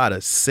whole lot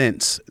of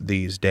sense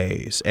these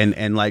days.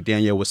 And like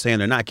Danielle was saying,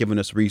 they're not giving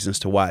us reasons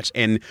to watch.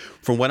 And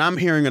from what I'm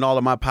hearing in all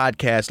of my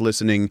podcast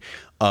listening,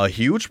 a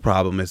huge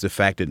problem is the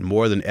fact that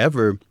more than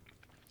ever,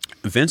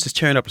 Vince is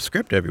tearing up a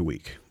script every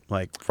week.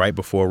 Like right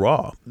before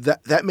Raw.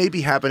 That may be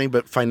happening,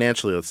 but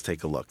financially, let's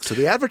take a look. So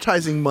the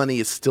advertising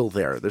money is still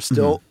there. They're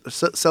still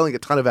selling a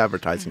ton of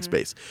advertising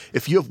space.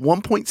 If you have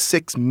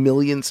 1.6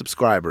 million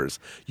subscribers,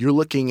 you're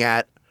looking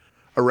at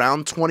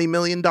around $20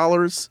 million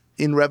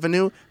in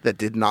revenue that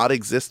did not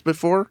exist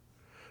before.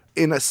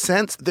 In a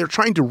sense, they're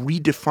trying to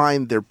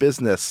redefine their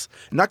business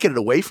and not get it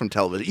away from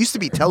television. It used to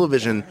be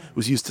television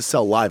was used to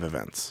sell live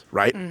events,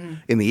 right? Mm-hmm.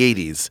 In the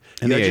 80s.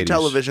 You had your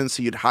television,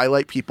 so you'd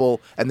highlight people,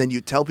 and then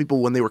you'd tell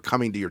people when they were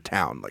coming to your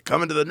town. Like,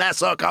 coming to the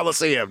Nassau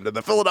Coliseum, to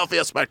the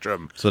Philadelphia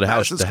Spectrum. So the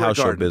house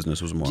show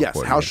business was more important.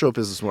 Yes, house show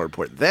business was more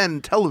important.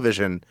 Then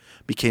television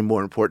became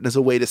more important as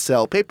a way to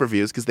sell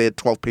pay-per-views because they had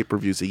 12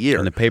 pay-per-views a year.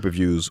 And the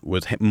pay-per-views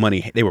was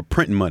money. They were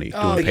printing money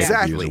doing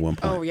pay-per-views at one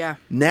point. Oh, yeah.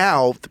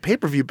 Now, the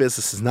pay-per-view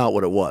business is not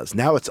what it was.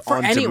 Now it's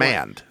on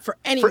demand. For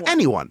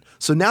anyone.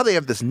 So now they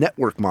have this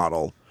network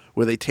model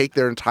where they take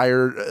their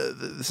entire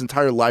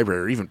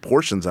library, or even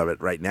portions of it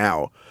right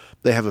now,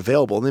 they have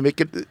available, and they make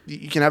it.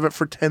 You can have it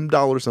for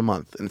 $10 a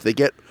month. And if they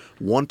get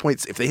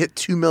if they hit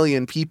 2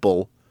 million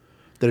people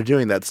that are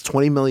doing that, it's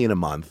 $20 million a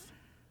month.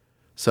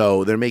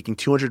 So they're making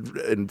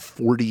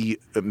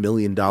 $240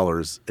 million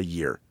a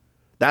year.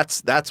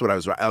 That's what I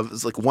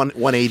was like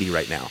 180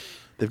 right now.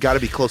 They've got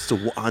to be close to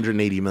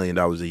 $180 million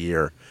a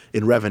year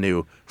in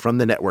revenue from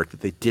the network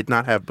that they did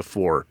not have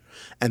before.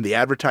 And the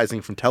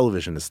advertising from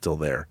television is still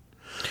there.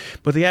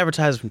 But the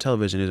advertising from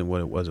television isn't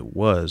what it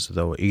was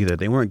though either.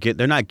 They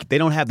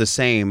don't have the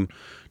same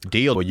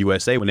deal with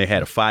USA when they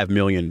had a 5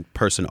 million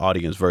person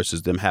audience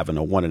versus them having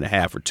a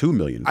 1.5 or 2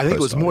 million. I think it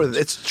was more than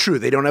it's true.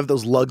 They don't have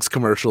those Lugs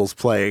commercials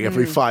playing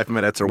every 5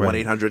 minutes or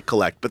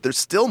 1-800-COLLECT, but there's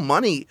still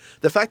money.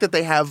 The fact that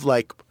they have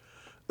like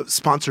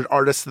sponsored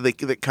artists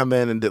that come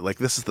in and like,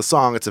 this is the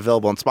song, it's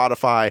available on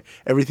Spotify,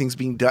 everything's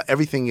being done,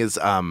 everything is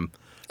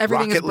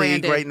Rocket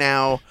League right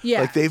now.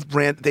 Yeah. Like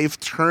they've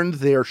turned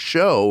their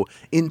show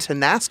into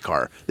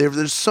NASCAR.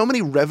 There's so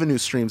many revenue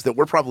streams that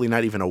we're probably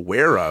not even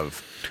aware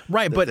of.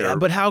 Right,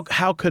 but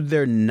how could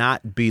there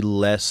not be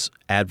less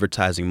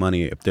advertising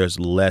money if there's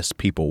less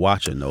people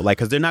watching though? Like,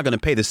 because they're not going to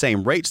pay the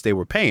same rates they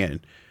were paying.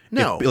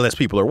 No, if less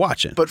people are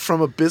watching. But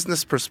from a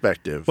business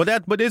perspective,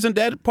 but isn't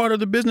that part of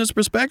the business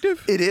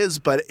perspective? It is.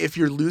 But if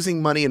you're losing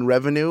money in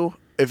revenue,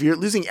 if you're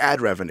losing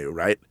ad revenue,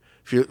 right?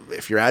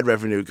 If your ad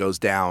revenue goes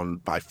down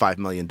by $5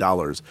 million,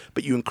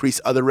 but you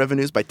increase other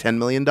revenues by $10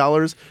 million,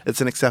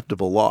 it's an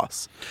acceptable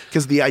loss.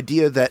 Because the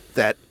idea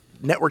that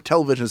network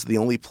television is the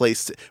only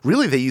place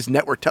really they use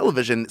network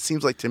television, it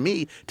seems like to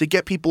me, to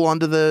get people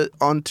onto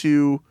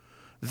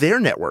their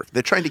network.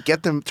 They're trying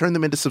to turn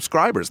them into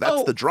subscribers.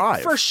 That's the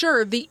drive. For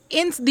sure. The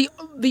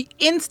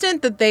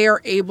instant that they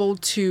are able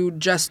to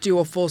just do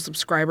a full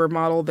subscriber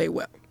model, they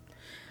will.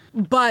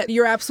 But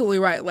you're absolutely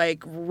right.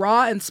 Like,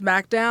 Raw and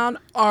SmackDown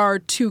are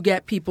to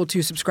get people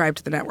to subscribe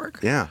to the network.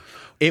 Yeah.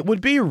 It would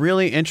be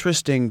really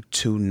interesting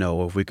to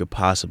know if we could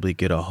possibly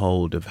get a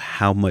hold of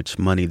how much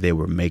money they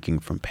were making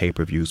from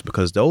pay-per-views,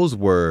 because those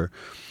were,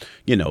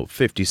 $50,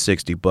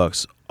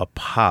 $60 a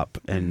pop.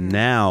 And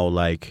now,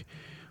 like,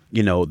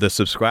 the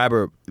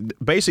subscriber,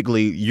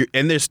 basically,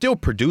 and they're still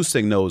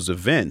producing those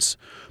events,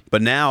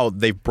 but now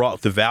they've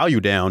brought the value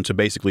down to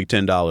basically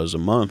 $10 a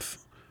month.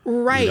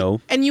 Right.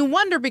 And you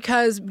wonder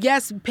because,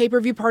 yes,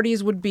 pay-per-view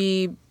parties would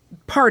be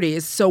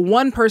parties. So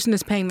one person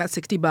is paying that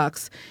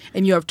 $60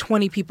 and you have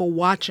 20 people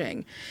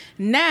watching.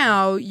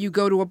 Now you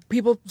go to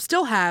people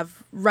still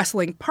have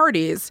wrestling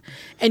parties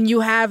and you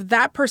have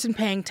that person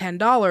paying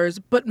 $10,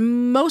 but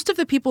most of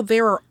the people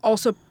there are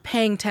also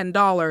paying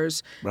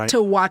 $10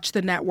 to watch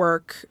the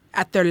network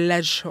at their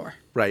leisure.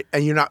 Right.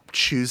 And you're not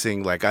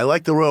choosing, like, I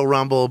like the Royal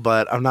Rumble,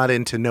 but I'm not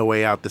into No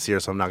Way Out this year,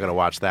 so I'm not going to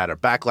watch that. Or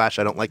Backlash,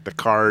 I don't like the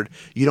card.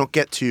 You don't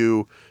get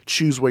to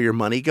choose where your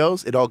money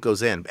goes. It all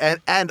goes in.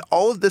 And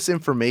all of this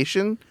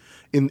information,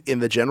 in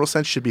the general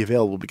sense, should be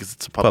available because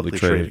it's a publicly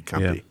traded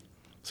company. Yeah.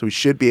 So we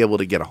should be able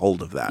to get a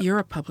hold of that. You're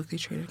a publicly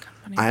traded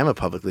company. I am a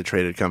publicly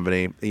traded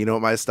company. You know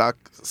what my stock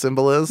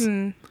symbol is?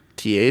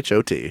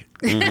 THOT.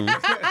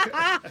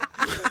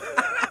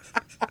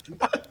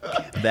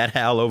 That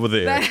Hal over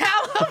there. That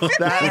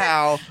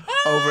Hal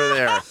over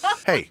there.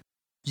 Hey,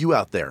 you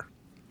out there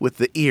with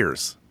the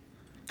ears.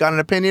 Got an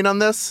opinion on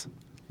this?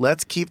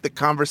 Let's keep the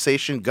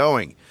conversation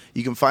going.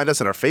 You can find us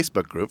in our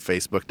Facebook group,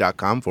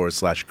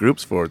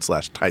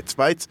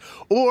 facebook.com/groups/TightsFights,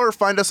 or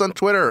find us on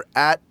Twitter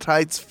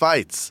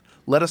 @TightsFights.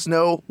 Let us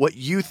know what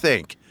you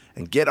think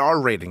and get our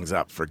ratings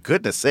up. For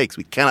goodness sakes,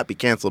 we cannot be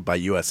canceled by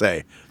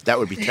USA. That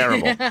would be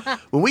terrible.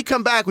 When we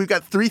come back, we've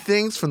got 3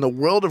 things from the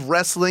world of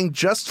wrestling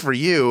just for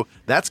you.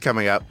 That's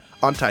coming up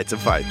on Tights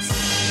and Fights.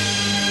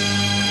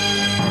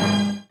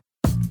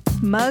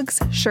 Mugs,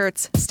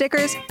 shirts,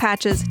 stickers,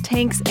 patches,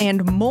 tanks,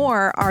 and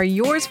more are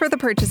yours for the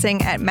purchasing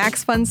at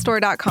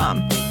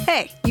MaxFunStore.com.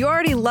 Hey, you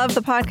already love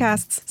the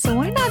podcasts, so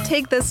why not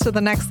take this to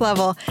the next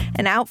level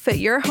and outfit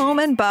your home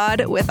and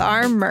bod with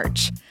our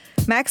merch?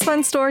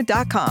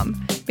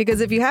 MaxFunStore.com.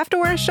 Because if you have to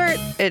wear a shirt,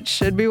 it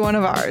should be one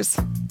of ours.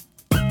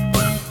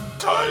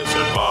 Tights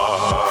and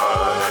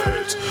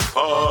Fights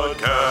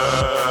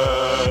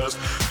Podcast.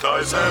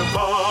 Tights and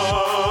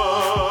Fights.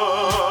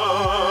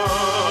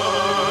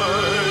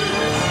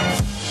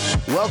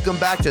 Welcome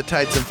back to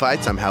Tights and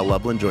Fights. I'm Hal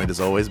Lublin, joined as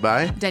always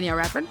by Danielle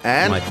Radford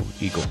and Michael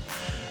Eagle.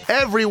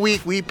 Every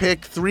week we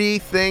pick 3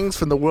 things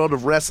from the world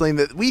of wrestling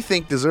that we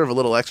think deserve a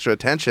little extra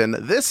attention.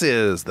 This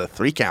is the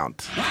 3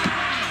 count.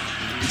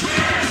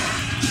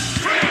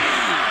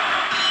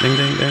 Ding,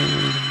 ding, ding.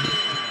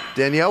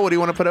 Danielle, what do you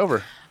want to put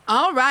over?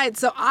 All right,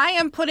 so I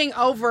am putting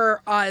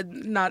over,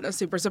 not a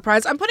super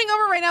surprise, I'm putting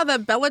over right now the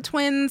Bella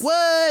Twins.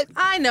 What?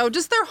 I know,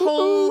 just their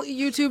whole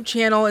YouTube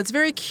channel. It's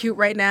very cute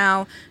right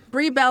now.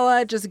 Brie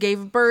Bella just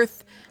gave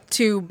birth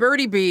to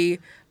Birdie B,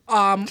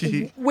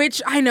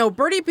 which I know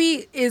Birdie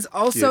B is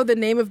also the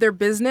name of their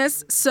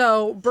business.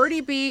 So Birdie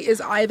B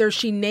is either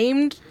she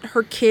named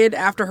her kid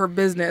after her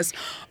business,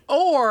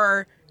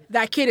 or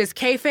that kid is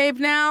kayfabe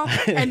now,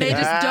 and they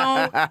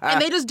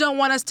just don't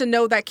want us to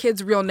know that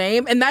kid's real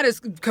name, and that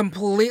is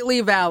completely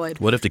valid.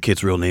 What if the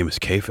kid's real name is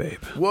Kayfabe?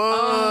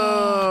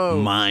 Whoa!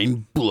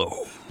 Mind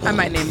blow. I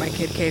might name my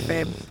kid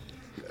kayfabe.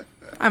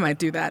 I might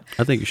do that.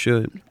 I think you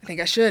should. I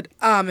think I should,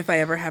 if I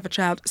ever have a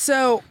child.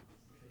 So,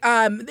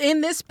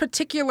 in this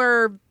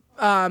particular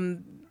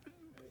upload,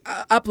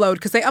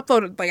 because they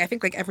upload I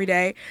think every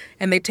day,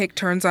 and they take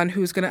turns on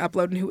who's going to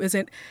upload and who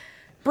isn't.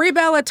 Brie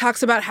Bella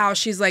talks about how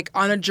she's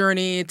on a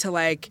journey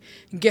to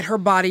get her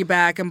body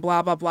back and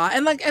blah blah blah,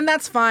 and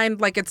that's fine.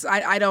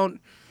 I don't.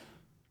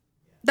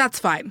 That's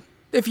fine.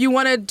 If you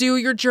want to do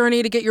your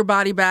journey to get your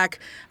body back,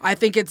 I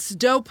think it's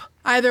dope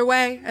either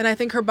way, and I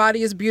think her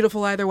body is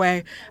beautiful either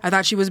way. I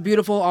thought she was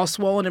beautiful, all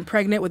swollen and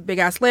pregnant with big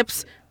ass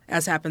lips,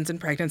 as happens in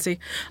pregnancy.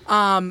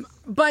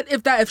 But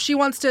if she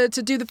wants to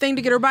do the thing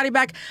to get her body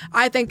back,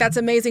 I think that's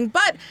amazing.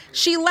 But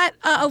she let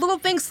a little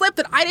thing slip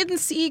that I didn't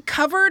see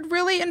covered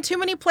really in too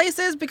many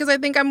places, because I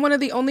think I'm one of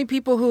the only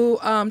people who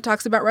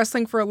talks about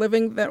wrestling for a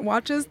living that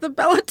watches the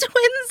Bella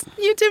Twins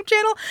YouTube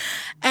channel.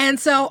 And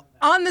so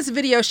on this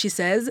video, she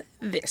says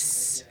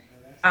this.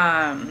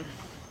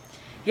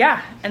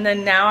 Yeah, and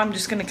then now I'm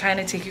just going to kind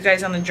of take you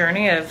guys on the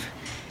journey of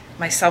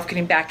myself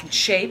getting back in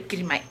shape,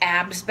 getting my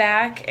abs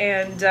back,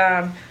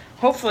 and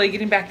hopefully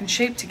getting back in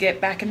shape to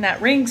get back in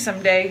that ring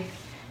someday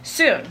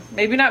soon.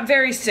 Maybe not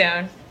very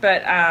soon,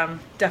 but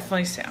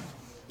definitely soon.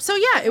 So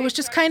yeah, it was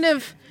just kind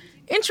of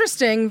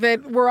interesting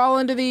that we're all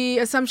under the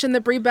assumption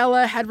that Brie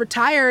Bella had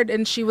retired,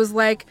 and she was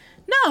like,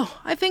 no,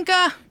 I think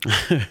I'm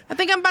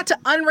about to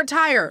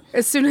unretire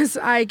as soon as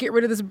I get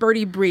rid of this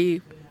Birdie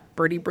B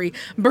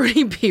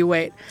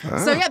weight.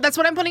 So yeah, that's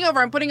what I'm putting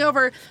over. I'm putting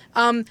over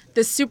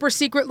this super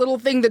secret little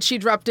thing that she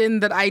dropped in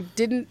that I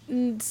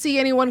didn't see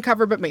anyone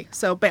cover but me.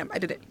 So bam, I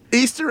did it.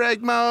 Easter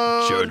egg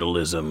mode.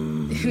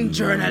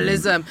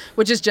 Journalism,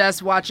 which is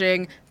just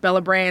watching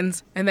Bella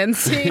Brains and then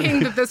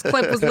seeing that this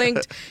clip was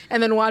linked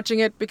and then watching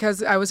it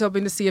because I was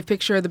hoping to see a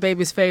picture of the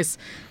baby's face.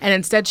 And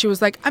instead she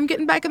was like, I'm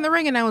getting back in the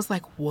ring. And I was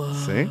like, whoa.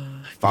 See?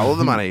 Follow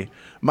the money.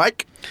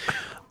 Mike?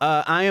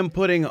 I am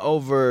putting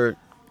over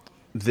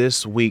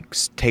this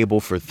week's Table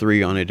for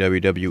 3 on the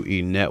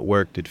WWE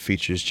Network that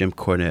features Jim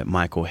Cornette,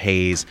 Michael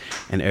Hayes,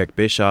 and Eric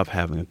Bischoff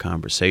having a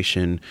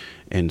conversation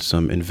in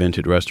some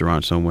invented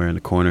restaurant somewhere in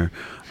the corner.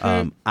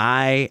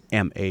 I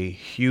am a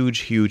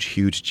huge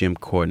Jim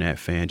Cornette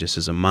fan, just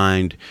as a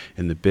mind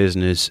in the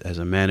business, as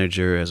a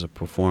manager, as a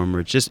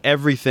performer, just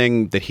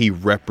everything that he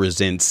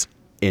represents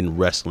in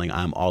wrestling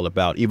I'm all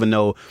about, even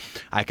though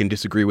I can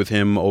disagree with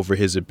him over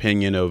his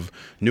opinion of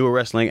newer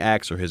wrestling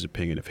acts or his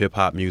opinion of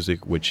hip-hop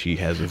music, which he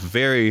has a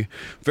very,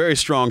 very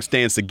strong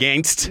stance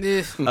against.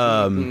 Hate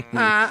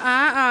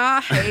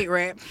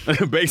rap.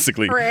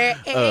 Basically.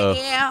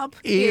 Rap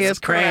is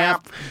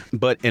crap.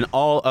 But in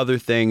all other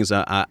things,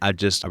 I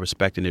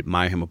respect and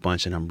admire him a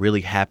bunch, and I'm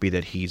really happy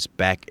that he's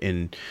back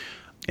in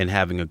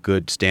having a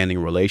good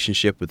standing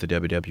relationship with the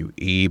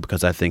WWE,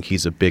 because I think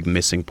he's a big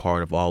missing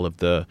part of all of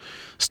the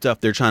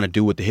stuff they're trying to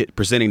do with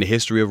presenting the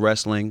history of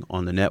wrestling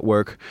on the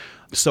network.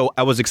 So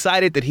I was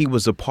excited that he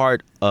was a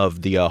part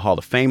of the Hall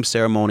of Fame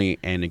ceremony,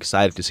 and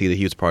excited to see that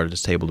he was part of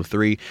this Table of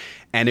Three.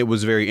 And it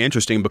was very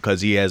interesting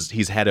because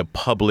he's had a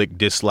public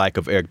dislike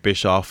of Eric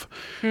Bischoff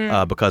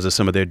because of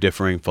some of their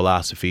differing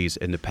philosophies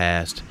in the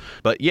past.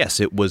 But yes,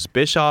 it was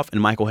Bischoff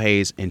and Michael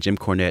Hayes and Jim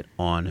Cornette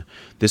on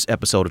this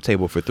episode of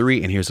Table for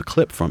Three, and here's a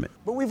clip from it.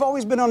 But we've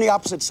always been on the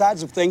opposite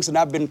sides of things, and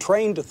I've been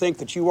trained to think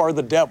that you are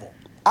the devil.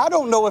 I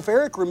don't know if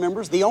Eric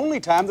remembers the only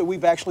time that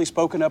we've actually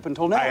spoken up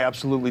until now. I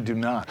absolutely do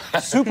not.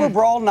 Super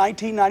Brawl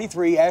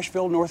 1993,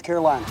 Asheville, North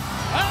Carolina.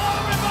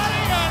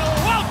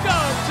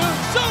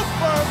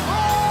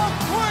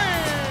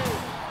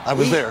 I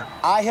was there.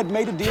 I had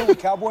made a deal with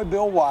Cowboy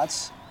Bill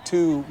Watts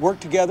to work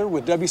together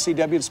with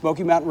WCW and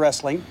Smoky Mountain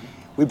Wrestling.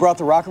 We brought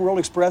the Rock and Roll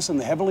Express and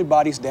the Heavenly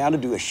Bodies down to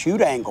do a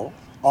shoot angle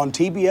on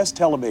TBS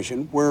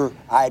television, where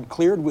I had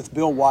cleared with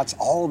Bill Watts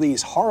all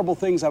these horrible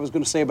things I was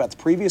going to say about the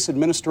previous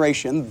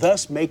administration,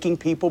 thus making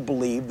people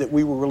believe that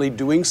we were really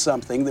doing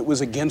something that was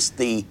against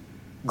the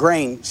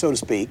grain, so to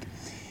speak.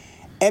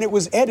 And it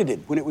was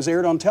edited when it was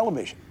aired on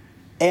television.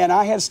 And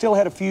I still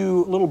had a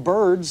few little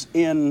birds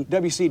in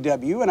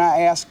WCW, and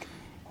I asked,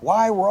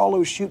 why were all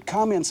those shoot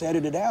comments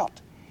edited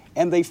out?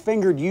 And they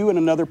fingered you and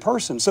another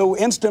person. So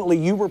instantly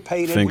you were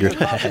paid. Fingered.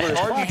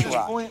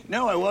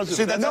 No, I wasn't.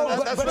 See,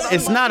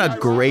 It's not a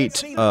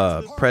great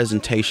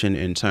presentation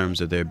in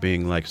terms of there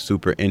being like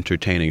super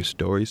entertaining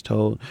stories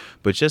told,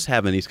 but just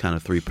having these kind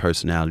of three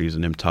personalities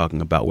and them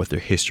talking about what their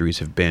histories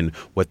have been,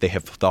 what they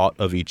have thought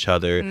of each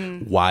other,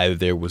 why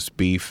there was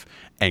beef,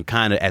 and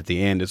kind of at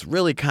the end, it's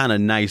really kind of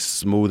nice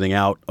smoothing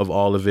out of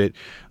all of it.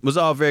 It was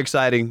all very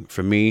exciting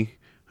for me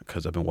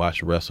because I've been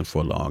watching wrestling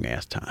for a long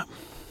ass time.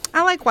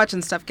 I like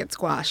watching stuff get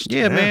squashed.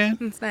 Yeah, man.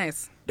 It's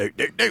nice.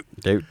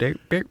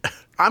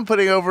 I'm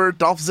putting over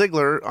Dolph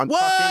Ziggler on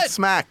Talking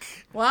Smack.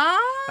 What?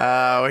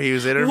 Where he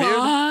was interviewed.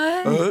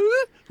 What?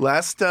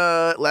 Last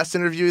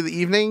interview of the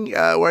evening,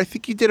 where I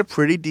think he did a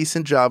pretty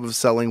decent job of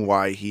selling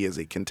why he is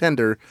a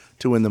contender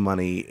to win the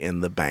Money in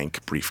the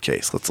Bank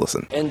briefcase. Let's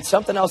listen. And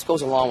something else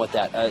goes along with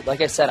that.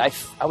 Like I said,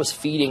 I was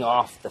feeding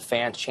off the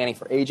fans chanting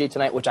for AJ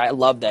tonight, which I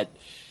love that.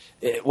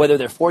 Whether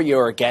they're for you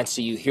or against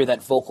you, you hear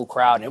that vocal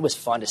crowd, and it was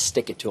fun to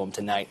stick it to them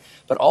tonight.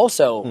 But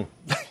also,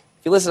 if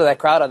you listen to that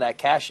crowd on that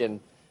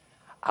cash-in,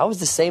 I was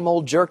the same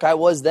old jerk I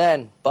was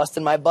then,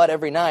 busting my butt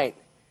every night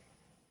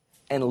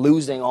and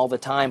losing all the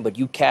time. But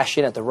you cash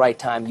in at the right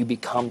time, you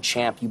become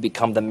champ, you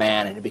become the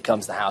man, and it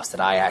becomes the house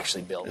that I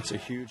actually built. It's a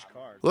huge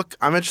card. Look,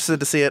 I'm interested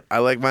to see it. I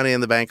like Money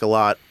in the Bank a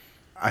lot.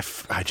 I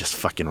just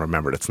fucking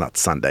remembered it's not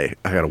Sunday.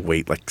 I gotta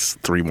wait like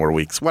 3 more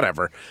weeks.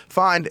 Whatever.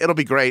 Fine. It'll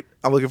be great.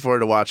 I'm looking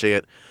forward to watching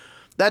it.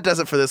 That does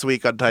it for this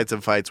week on Tights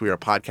and Fights. We are a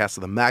podcast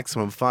of the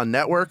Maximum Fun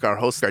Network. Our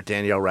hosts are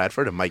Danielle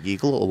Radford and Mike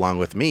Eagle, along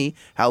with me,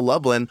 Hal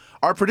Lublin.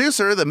 Our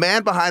producer, the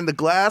man behind the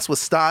glass with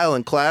style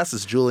and class,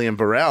 is Julian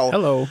Burrell.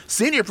 Hello.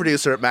 Senior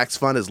producer at Max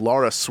Fun is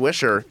Laura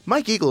Swisher.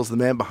 Mike Eagle is the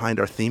man behind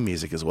our theme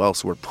music as well,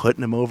 so we're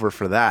putting him over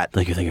for that.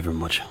 Thank you very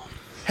much.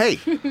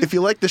 Hey, if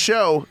you like the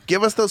show,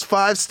 give us those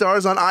 5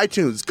 stars on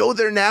iTunes. Go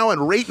there now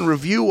and rate and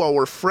review while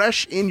we're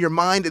fresh in your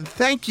mind. And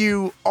thank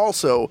you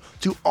also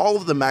to all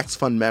of the Max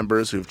Fun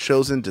members who've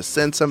chosen to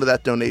send some of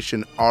that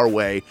donation our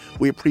way.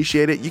 We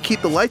appreciate it. You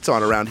keep the lights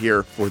on around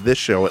here, for this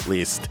show at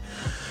least.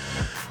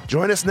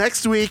 Join us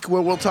next week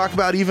where we'll talk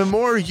about even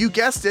more, you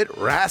guessed it,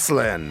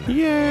 wrestling.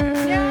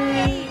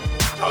 Yay!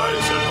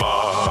 Tights and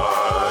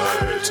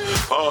Fights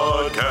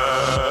Podcast.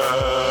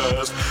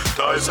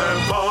 Tights and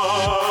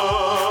Fights.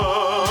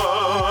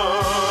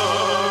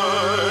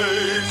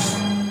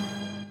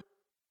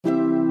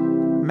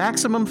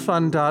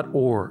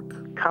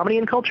 MaximumFun.org. Comedy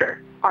and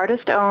culture.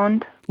 Artist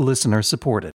owned. Listener supported.